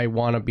 Yep. I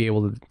want to be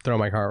able to throw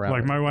my car around.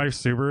 like my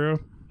wife's Subaru,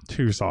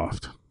 too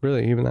soft.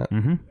 Really, even that?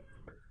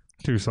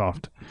 Too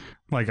soft.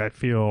 Like, I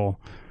feel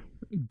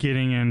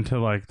getting into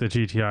like the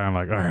GTI, I'm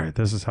like, all right,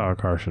 this is how a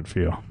car should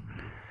feel.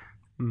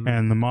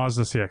 And the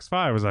Mazda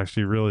CX-5 was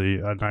actually really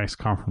a nice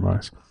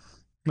compromise.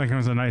 Like, it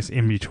was a nice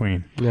in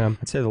between. Yeah.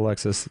 I'd say the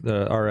Lexus,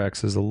 the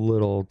RX, is a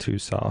little too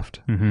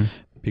soft Mm-hmm.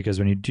 because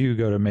when you do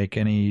go to make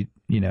any,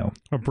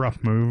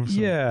 Abrupt moves.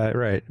 yeah,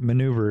 right,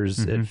 maneuvers,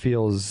 it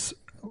feels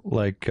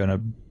like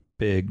a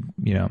big,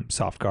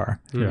 soft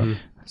car. Yeah.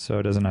 So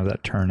it doesn't have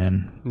that turn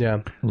in,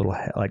 Yeah. a little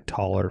like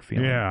taller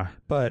feeling. Yeah.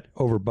 But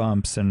over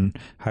bumps and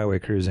highway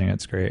cruising,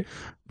 it's great.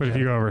 But if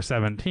you go over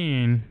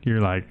 17,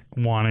 you're like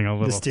wanting a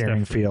little The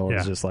steering stiff- feel yeah.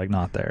 is just like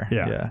not there.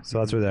 Yeah. So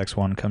that's where the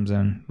X1 comes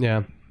in.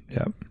 Yeah.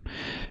 Yep.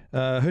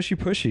 Hushy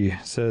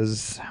Pushy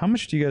says, how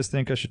much do you guys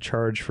think I should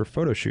charge for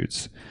photo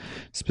shoots?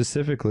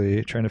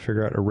 Specifically, trying to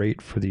figure out a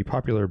rate for the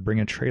popular Bring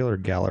a Trailer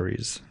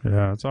galleries.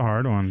 Yeah, it's a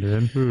hard one,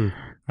 dude.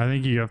 I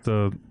think you have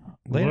to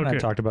Lane and look I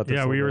at- talked about this.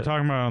 Yeah, a we little were bit.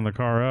 talking about it on the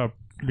car up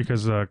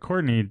because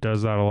Courtney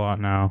does that a lot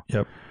now.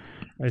 Yep.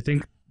 I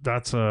think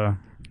it's a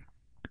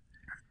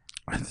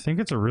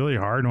really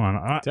hard one.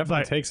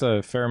 Definitely takes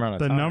a fair amount of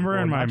The time. number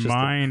Well, in my not just the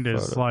mind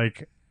is photo.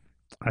 like,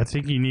 I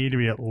think you need to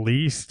be at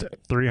least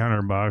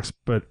 $300,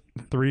 but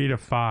 3 to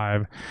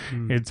 5.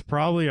 It's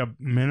probably a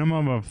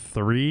minimum of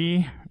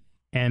 3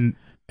 and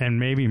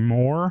maybe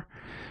more.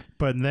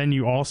 But then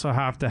you also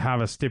have to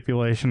have a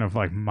stipulation of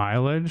like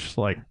mileage.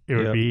 Like, it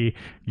would Yep. be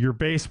your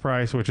base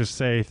price, which is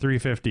say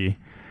 $350,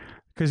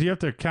 because you have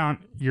to count.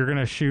 You're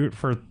gonna shoot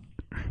for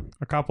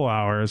a couple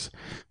hours,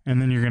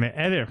 and then you're gonna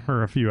edit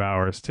for a few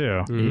hours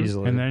too.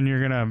 Easily. And then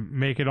you're gonna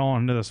make it all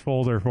into this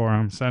folder for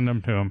them, send them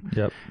to them.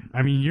 Yep.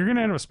 I mean, you're gonna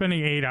end up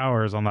spending 8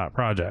 hours on that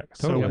project.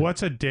 Totally. So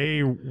what's a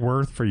day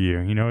worth for you?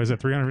 Is it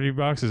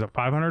 $350? Is it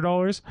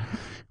 $500?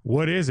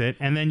 What is it?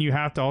 And then you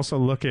have to also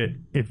look at,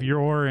 if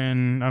you're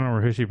in, I don't know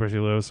where Hushy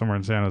Pushy lives, somewhere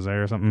in San Jose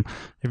or something.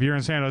 If you're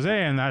in San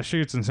Jose and that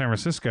shoots in San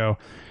Francisco,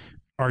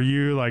 are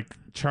you like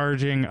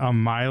charging a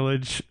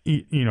mileage,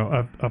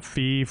 a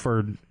fee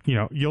for,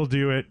 you'll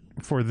do it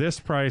for this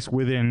price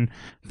within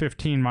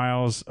 15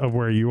 miles of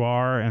where you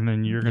are, and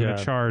then you're going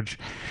to charge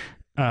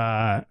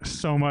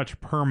so much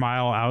per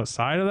mile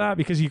outside of that,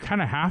 because you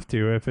kind of have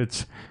to if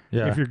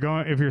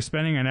you're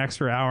spending an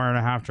extra hour and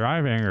a half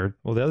driving, or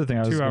the other thing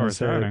I was going to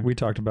say driving. we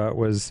talked about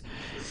was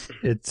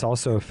it's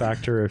also a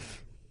factor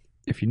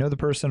if you know the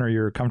person or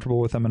you're comfortable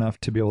with them enough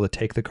to be able to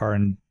take the car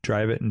and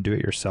drive it and do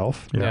it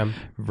yourself,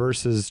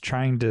 versus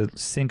trying to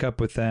sync up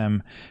with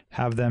them,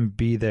 have them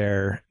be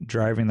there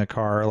driving the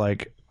car.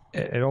 Like,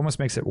 it almost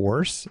makes it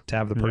worse to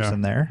have the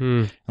person there,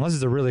 unless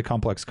it's a really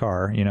complex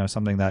car,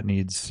 something that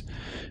needs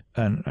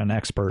an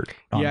expert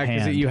on hand.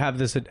 Because you have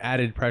this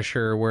added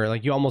pressure where,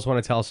 like, you almost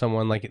want to tell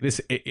someone, like,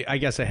 this, I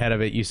guess ahead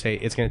of it, you say,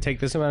 it's going to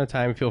take this amount of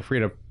time. Feel free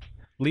to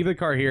leave the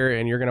car here,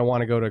 and you're going to want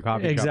to go to a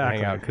coffee shop and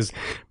hang out.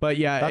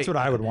 That's what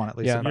I would want, at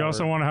least. You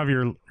also want to have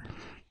your,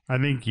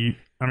 Hushy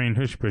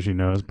Pushy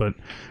knows, but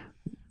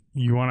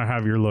you want to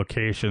have your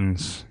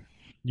locations.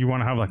 You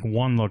want to have like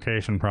one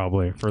location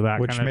probably for that,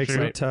 which kind of makes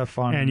shoot. it tough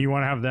on. And you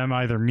want to have them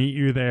either meet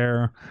you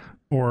there,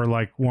 or,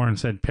 like Warren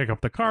said, pick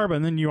up the car.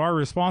 But then you are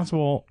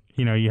responsible.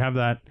 You have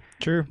that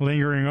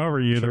lingering over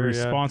you, the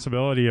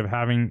responsibility of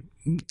having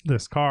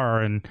this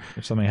car, and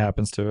if something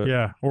happens to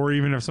it, or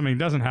even if something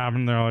doesn't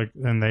happen, they're like,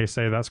 and they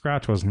say that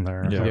scratch wasn't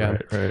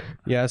there.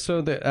 Right.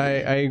 So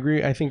I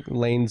agree. I think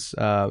Lane's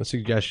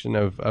suggestion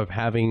of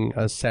having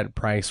a set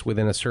price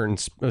within a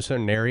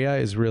certain area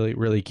is really,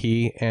 really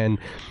key, and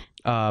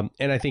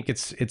I think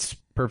it's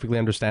perfectly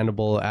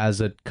understandable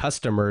as a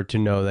customer to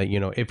know that,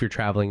 if you're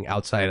traveling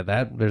outside of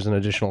that, there's an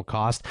additional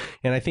cost.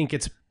 And I think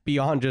it's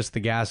beyond just the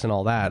gas and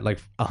all that, like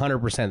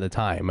 100% of the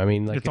time. I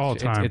mean, like, it's all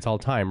time. It's all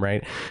time,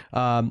 right?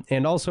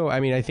 And also,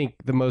 I think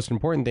the most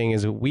important thing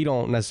is we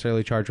don't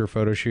necessarily charge for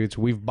photo shoots.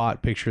 We've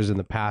bought pictures in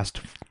the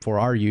past for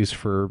our use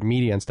for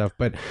media and stuff,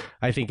 but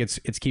I think it's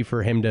key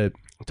for him to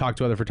talk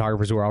to other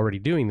photographers who are already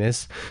doing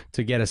this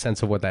to get a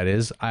sense of what that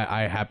is.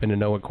 I happen to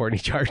know what Courtney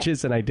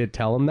charges, and I did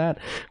tell him that,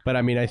 but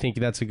I think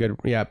that's a good,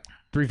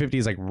 $350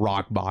 is like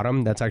rock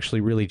bottom. That's actually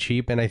really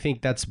cheap, and I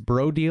think that's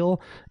bro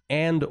deal,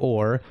 and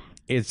or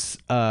it's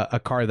a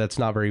car that's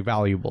not very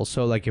valuable.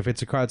 So, like, if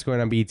it's a car that's going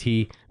on BAT,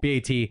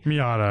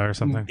 Miata or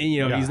something,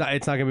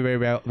 it's not going to be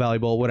very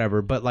valuable,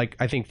 whatever. But, like,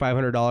 I think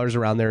 $500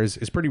 around there is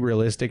pretty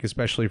realistic,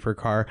 especially for a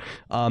car.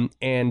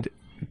 And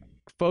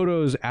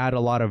photos add a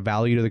lot of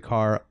value to the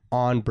car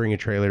on Bring a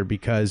Trailer,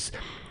 because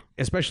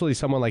especially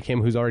someone like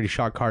him who's already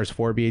shot cars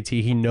for BAT,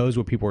 he knows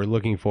what people are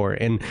looking for,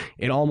 and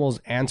it almost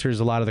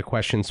answers a lot of the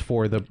questions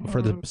for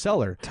the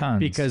seller. Tons.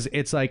 Because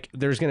it's like,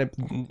 there's gonna,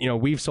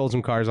 we've sold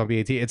some cars on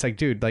BAT. It's like,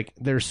 dude, like,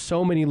 there's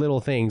so many little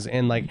things,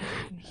 and like,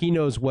 he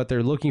knows what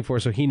they're looking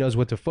for, so he knows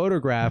what to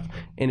photograph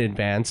in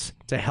advance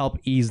to help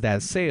ease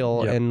that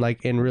sale and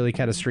really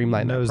kind of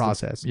streamline that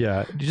process.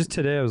 Just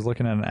today I was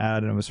looking at an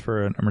ad, and it was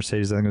for a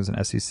Mercedes. I think it was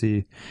an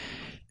SEC.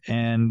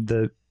 And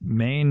the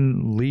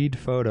main lead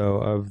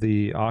photo of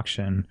the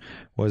auction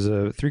was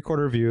a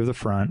 3/4 view of the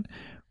front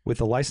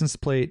with a license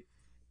plate,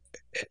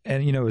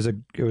 and it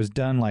was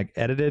done like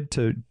edited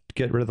to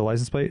get rid of the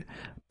license plate.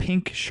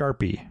 Pink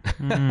Sharpie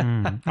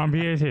on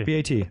BAT.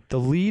 BAT. The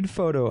lead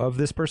photo of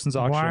this person's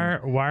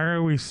auction. Why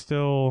are we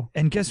still?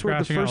 And guess what?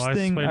 The first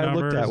thing I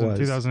looked at was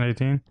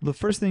 2018. The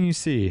first thing you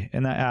see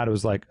in that ad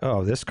was like,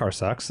 "Oh, this car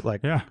sucks."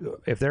 Like,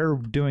 if they're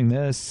doing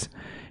this,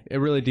 it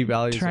really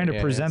devalues. Trying to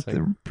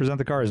present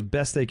the car as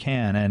best they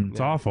can, and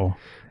it's awful.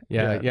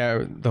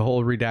 Yeah, the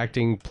whole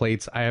redacting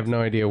plates. I have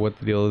no idea what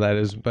the deal with that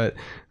is, but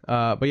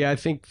I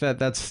think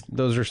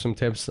those are some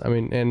tips. I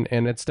mean,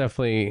 and it's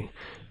definitely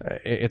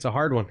it's a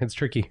hard one. It's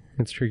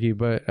tricky,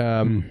 but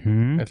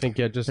I think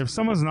just if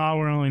someone's not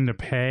willing to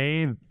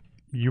pay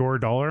your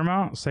dollar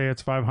amount, say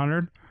it's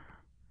 $500,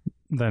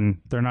 then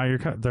they're not your.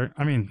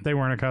 They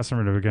weren't a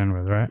customer to begin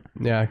with, right?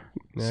 Yeah.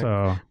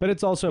 So, but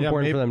it's also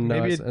important for them to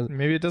know.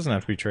 Maybe it doesn't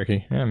have to be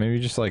tricky. Yeah, maybe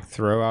just like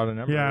throw out a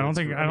number.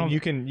 Yeah, you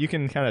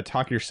can kind of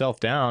talk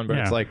yourself down, but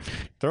it's like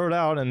throw it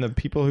out, and the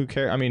people who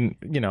care. I mean,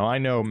 I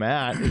know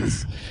Matt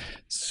is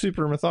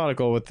super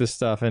methodical with this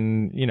stuff,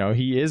 and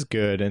he is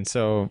good, and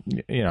so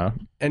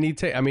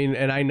and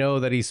and I know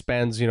that he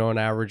spends an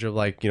average of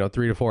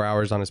 3 to 4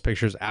 hours on his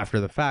pictures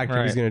after the fact.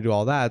 Right. He's going to do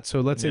all that.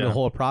 So let's say the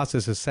whole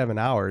process is 7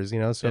 hours.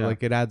 So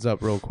it adds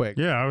up real quick.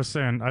 Yeah, I was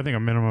saying I think a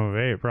minimum of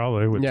 8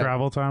 probably with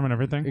travel time and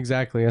everything.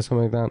 Exactly,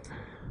 something like that.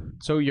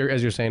 So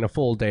as you're saying, a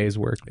full day's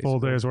work. Basically. Full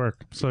day's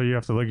work. So you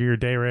have to look at your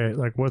day rate.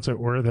 Like, what's it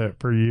worth it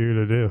for you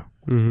to do?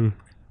 Mm-hmm.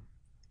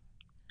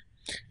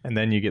 And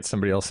then you get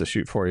somebody else to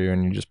shoot for you,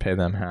 and you just pay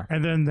them half.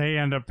 And then they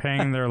end up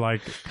paying their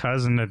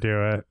cousin to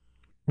do it,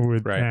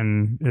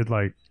 and it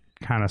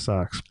kind of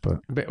sucks.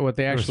 But what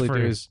they actually do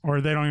is, or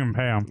they don't even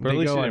pay them. Or at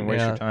least you didn't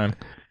waste your time.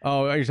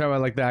 Oh, are you talking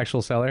about like the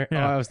actual seller?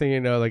 Yeah. Oh, I was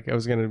thinking, like I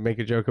was gonna make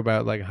a joke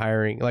about like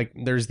hiring. Like,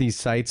 there's these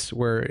sites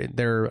where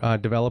they're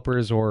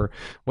developers or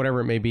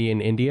whatever it may be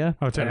in India.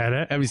 Oh, to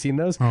edit? Have you seen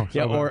those? Oh,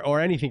 yeah, so or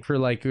anything for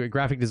like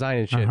graphic design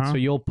and shit. Uh-huh. So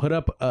you'll put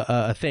up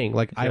a thing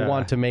like, I Yeah.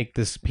 want to make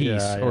this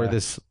piece Yeah, or yeah.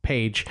 this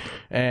page,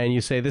 and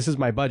you say this is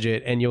my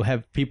budget, and you'll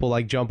have people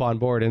like jump on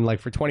board, and like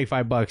for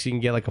 $25 you can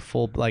get like a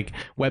full like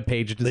web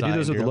page They design. do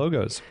those with you the know?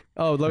 logos.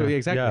 Oh,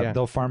 exactly. Yeah, Yeah.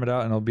 they'll farm it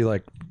out, and it'll be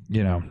like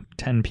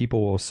 10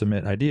 people will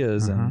submit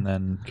ideas, and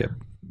then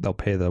they'll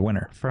pay the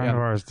winner. A friend of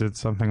ours did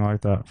something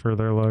like that for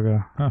their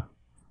logo.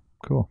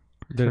 Cool.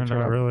 Did it Turned turn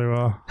out out? really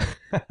well.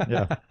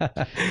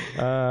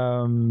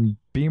 Yeah.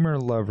 Beamer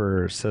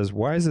Lover says,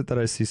 why is it that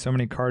I see so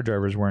many car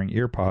drivers wearing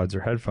ear pods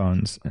or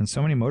headphones, and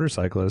so many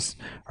motorcyclists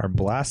are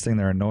blasting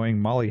their annoying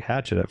Molly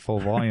Hatchet at full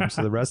volume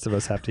so the rest of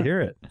us have to hear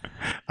it?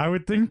 I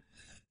would think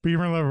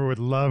Beamer Lover would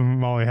love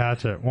Molly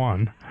Hatchet,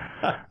 one.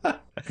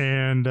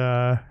 And,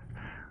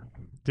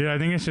 dude, I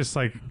think it's just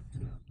like,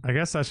 I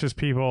guess that's just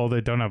people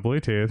that don't have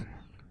Bluetooth.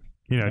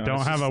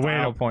 Don't have a way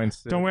to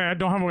points. don't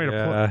have a way to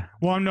plug.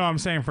 Well, no, I'm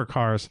saying for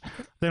cars,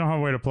 they don't have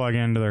a way to plug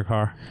into their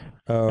car,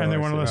 and they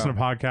want to listen to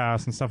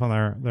podcasts and stuff on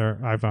their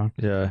iPhone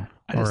Yeah.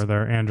 or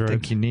their I Android.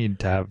 think you need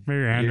to have Maybe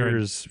your Android.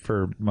 ears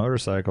for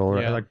motorcycle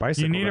or Yeah. like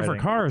bicycle You need it for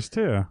riding. cars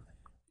too,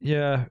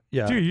 Yeah.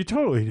 dude. You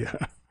totally do.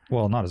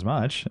 Well, not as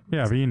much.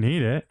 Yeah, but you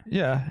need it.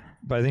 Yeah.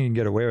 But I think you can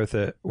get away with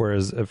it.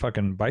 Whereas a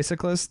fucking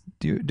bicyclist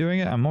doing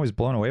it, I'm always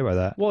blown away by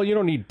that. Well, you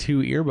don't need two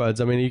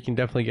earbuds. I mean, you can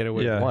definitely get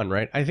away Yeah. with one,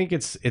 right? I think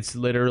it's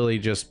literally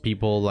just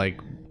people like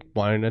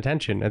wanting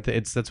attention.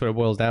 That's what it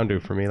boils down to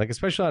for me. Like,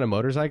 especially on a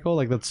motorcycle,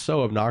 like that's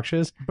so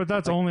obnoxious. But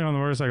that's only on the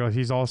motorcycle.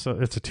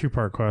 It's a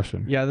two-part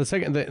question. Yeah, the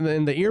second the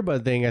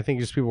earbud thing, I think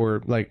just people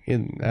were like, I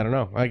don't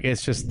know, like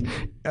it's just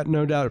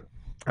no doubt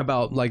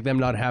about like them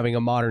not having a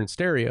modern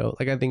stereo.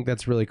 Like, I think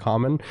that's really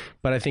common,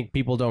 but I think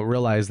people don't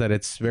realize that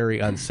it's very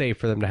unsafe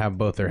for them to have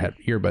both their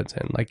earbuds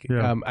in. Like,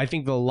 Yeah. I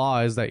think the law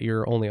is that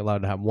you're only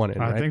allowed to have one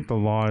in. I right? think the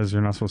law is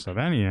you're not supposed to have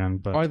any in,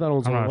 but Oh, I thought it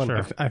was I'm only not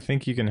one. sure. I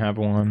think you can have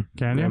one.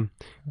 Can you?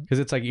 Because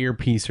it's like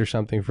earpiece or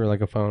something for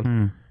like a phone,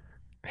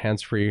 Hmm.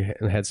 hands-free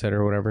headset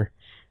or whatever.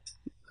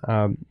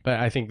 But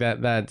I think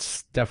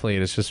that's definitely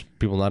it. It's just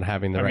people not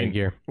having the right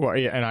gear. Well,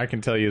 yeah, and I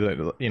can tell you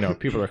that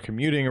people are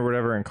commuting or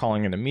whatever and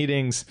calling into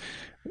meetings.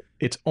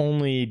 It's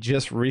only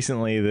just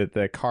recently that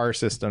the car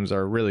systems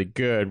are really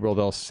good, where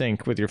they'll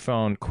sync with your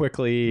phone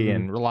quickly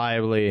and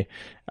reliably.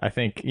 I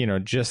think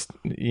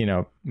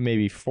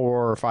maybe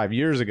 4 or 5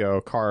 years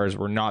ago, cars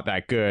were not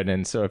that good,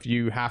 and so if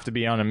you have to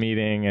be on a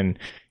meeting and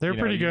They're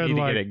pretty you good. need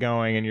to Like, get it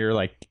going, and you're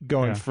like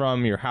going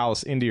from your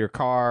house into your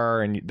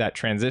car, and that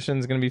transition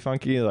is going to be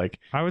funky. Like,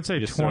 I would say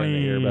just throw in the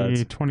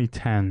earbuds.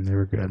 2010, they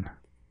were good.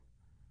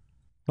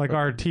 Like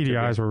our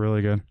TDIs were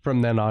really good.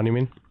 From then on, you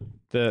mean?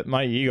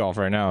 my e-golf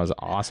right now is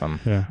awesome.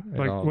 Yeah. It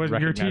Like all your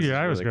recognizes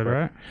TDI was really good, quick.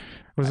 right?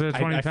 Was it I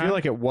 2010? feel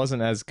like it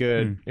wasn't as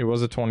good. It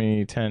was a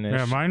 2010-ish.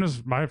 Yeah, my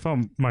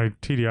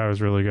TDI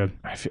was really good.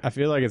 I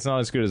feel like it's not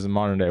as good as the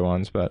modern day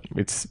ones, but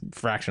it's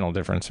fractional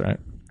difference, right?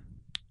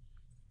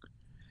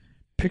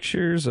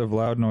 Pictures of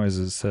Loud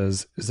Noises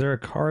says, is there a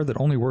car that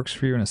only works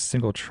for you in a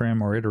single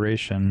trim or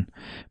iteration,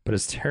 but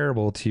is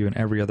terrible to you in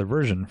every other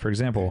version? For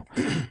example,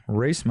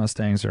 race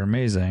Mustangs are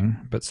amazing,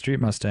 but street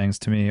Mustangs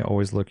to me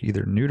always look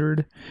either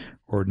neutered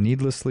or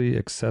needlessly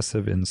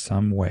excessive in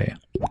some way.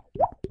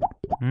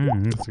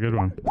 That's a good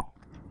one.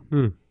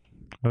 That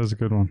was a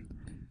good one.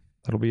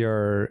 That'll be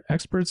our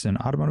experts in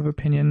automotive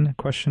opinion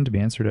question to be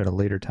answered at a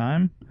later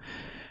time.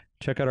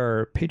 Check out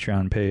our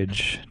Patreon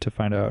page to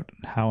find out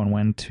how and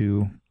when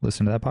to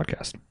listen to that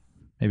podcast.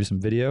 Maybe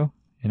some video.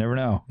 You never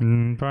know.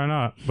 Probably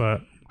not,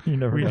 but You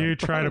never we know. do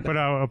try to put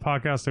out a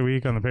podcast a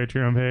week on the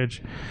Patreon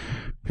page.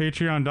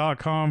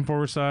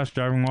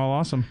 Patreon.com/Driving While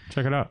Awesome.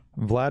 Check it out.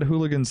 Vlad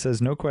Hooligan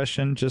says, no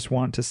question. Just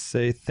want to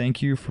say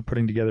thank you for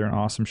putting together an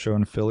awesome show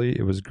in Philly.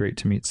 It was great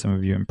to meet some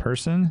of you in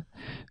person.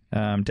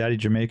 Daddy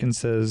Jamaican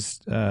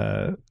says,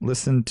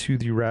 listen to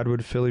the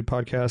Radwood Philly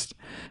podcast.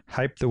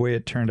 Hype the way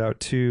it turned out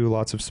too.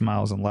 Lots of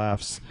smiles and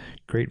laughs.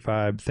 Great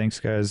vibe. Thanks,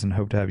 guys, and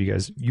hope to have you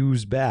guys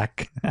use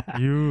back.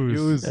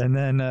 Use. And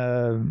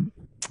then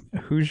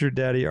Who's Your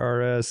Daddy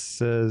RS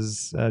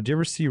says, do you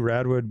ever see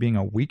Radwood being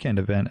a weekend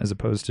event as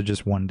opposed to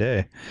just one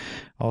day?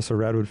 Also,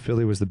 Radwood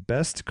Philly was the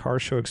best car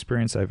show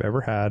experience I've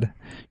ever had.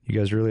 You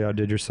guys really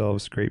outdid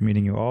yourselves. Great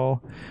meeting you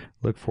all.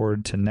 Look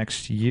forward to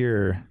next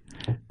year.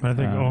 I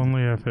think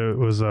only if it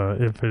was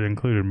if it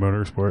included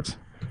motorsports.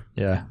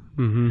 Yeah,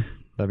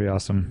 that'd be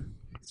awesome.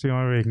 It's the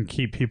only way you can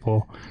keep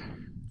people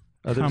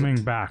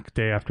coming back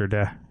day after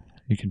day.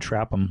 You can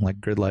trap them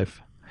like Grid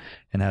Life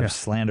and have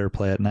Slander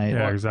play at night.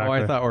 Yeah, exactly.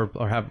 Oh, I thought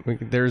or have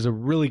there's a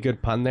really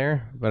good pun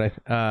there, but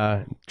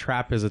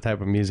trap is a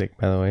type of music,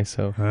 by the way.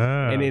 So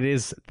and it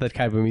is the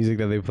type of music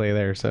that they play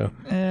there. So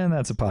And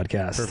that's a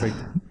podcast. perfect.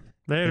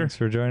 Later. Thanks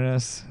for joining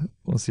us.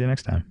 We'll see you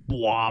next time.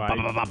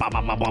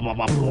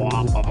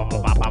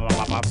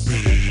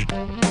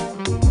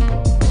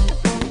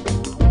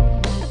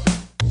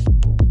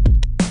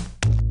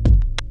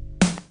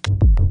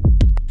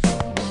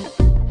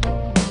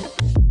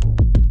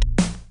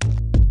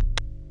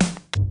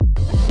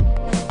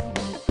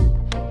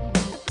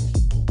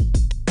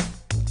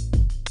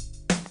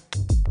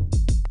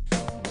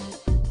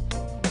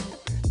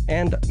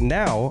 and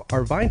now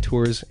our Vine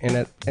tours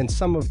and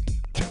some of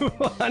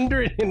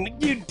 200 and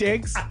you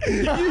dicks.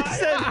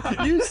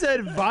 You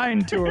said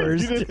Vine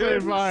tours. You just say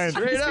Vine.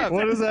 Straight up.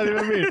 What does that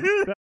even mean?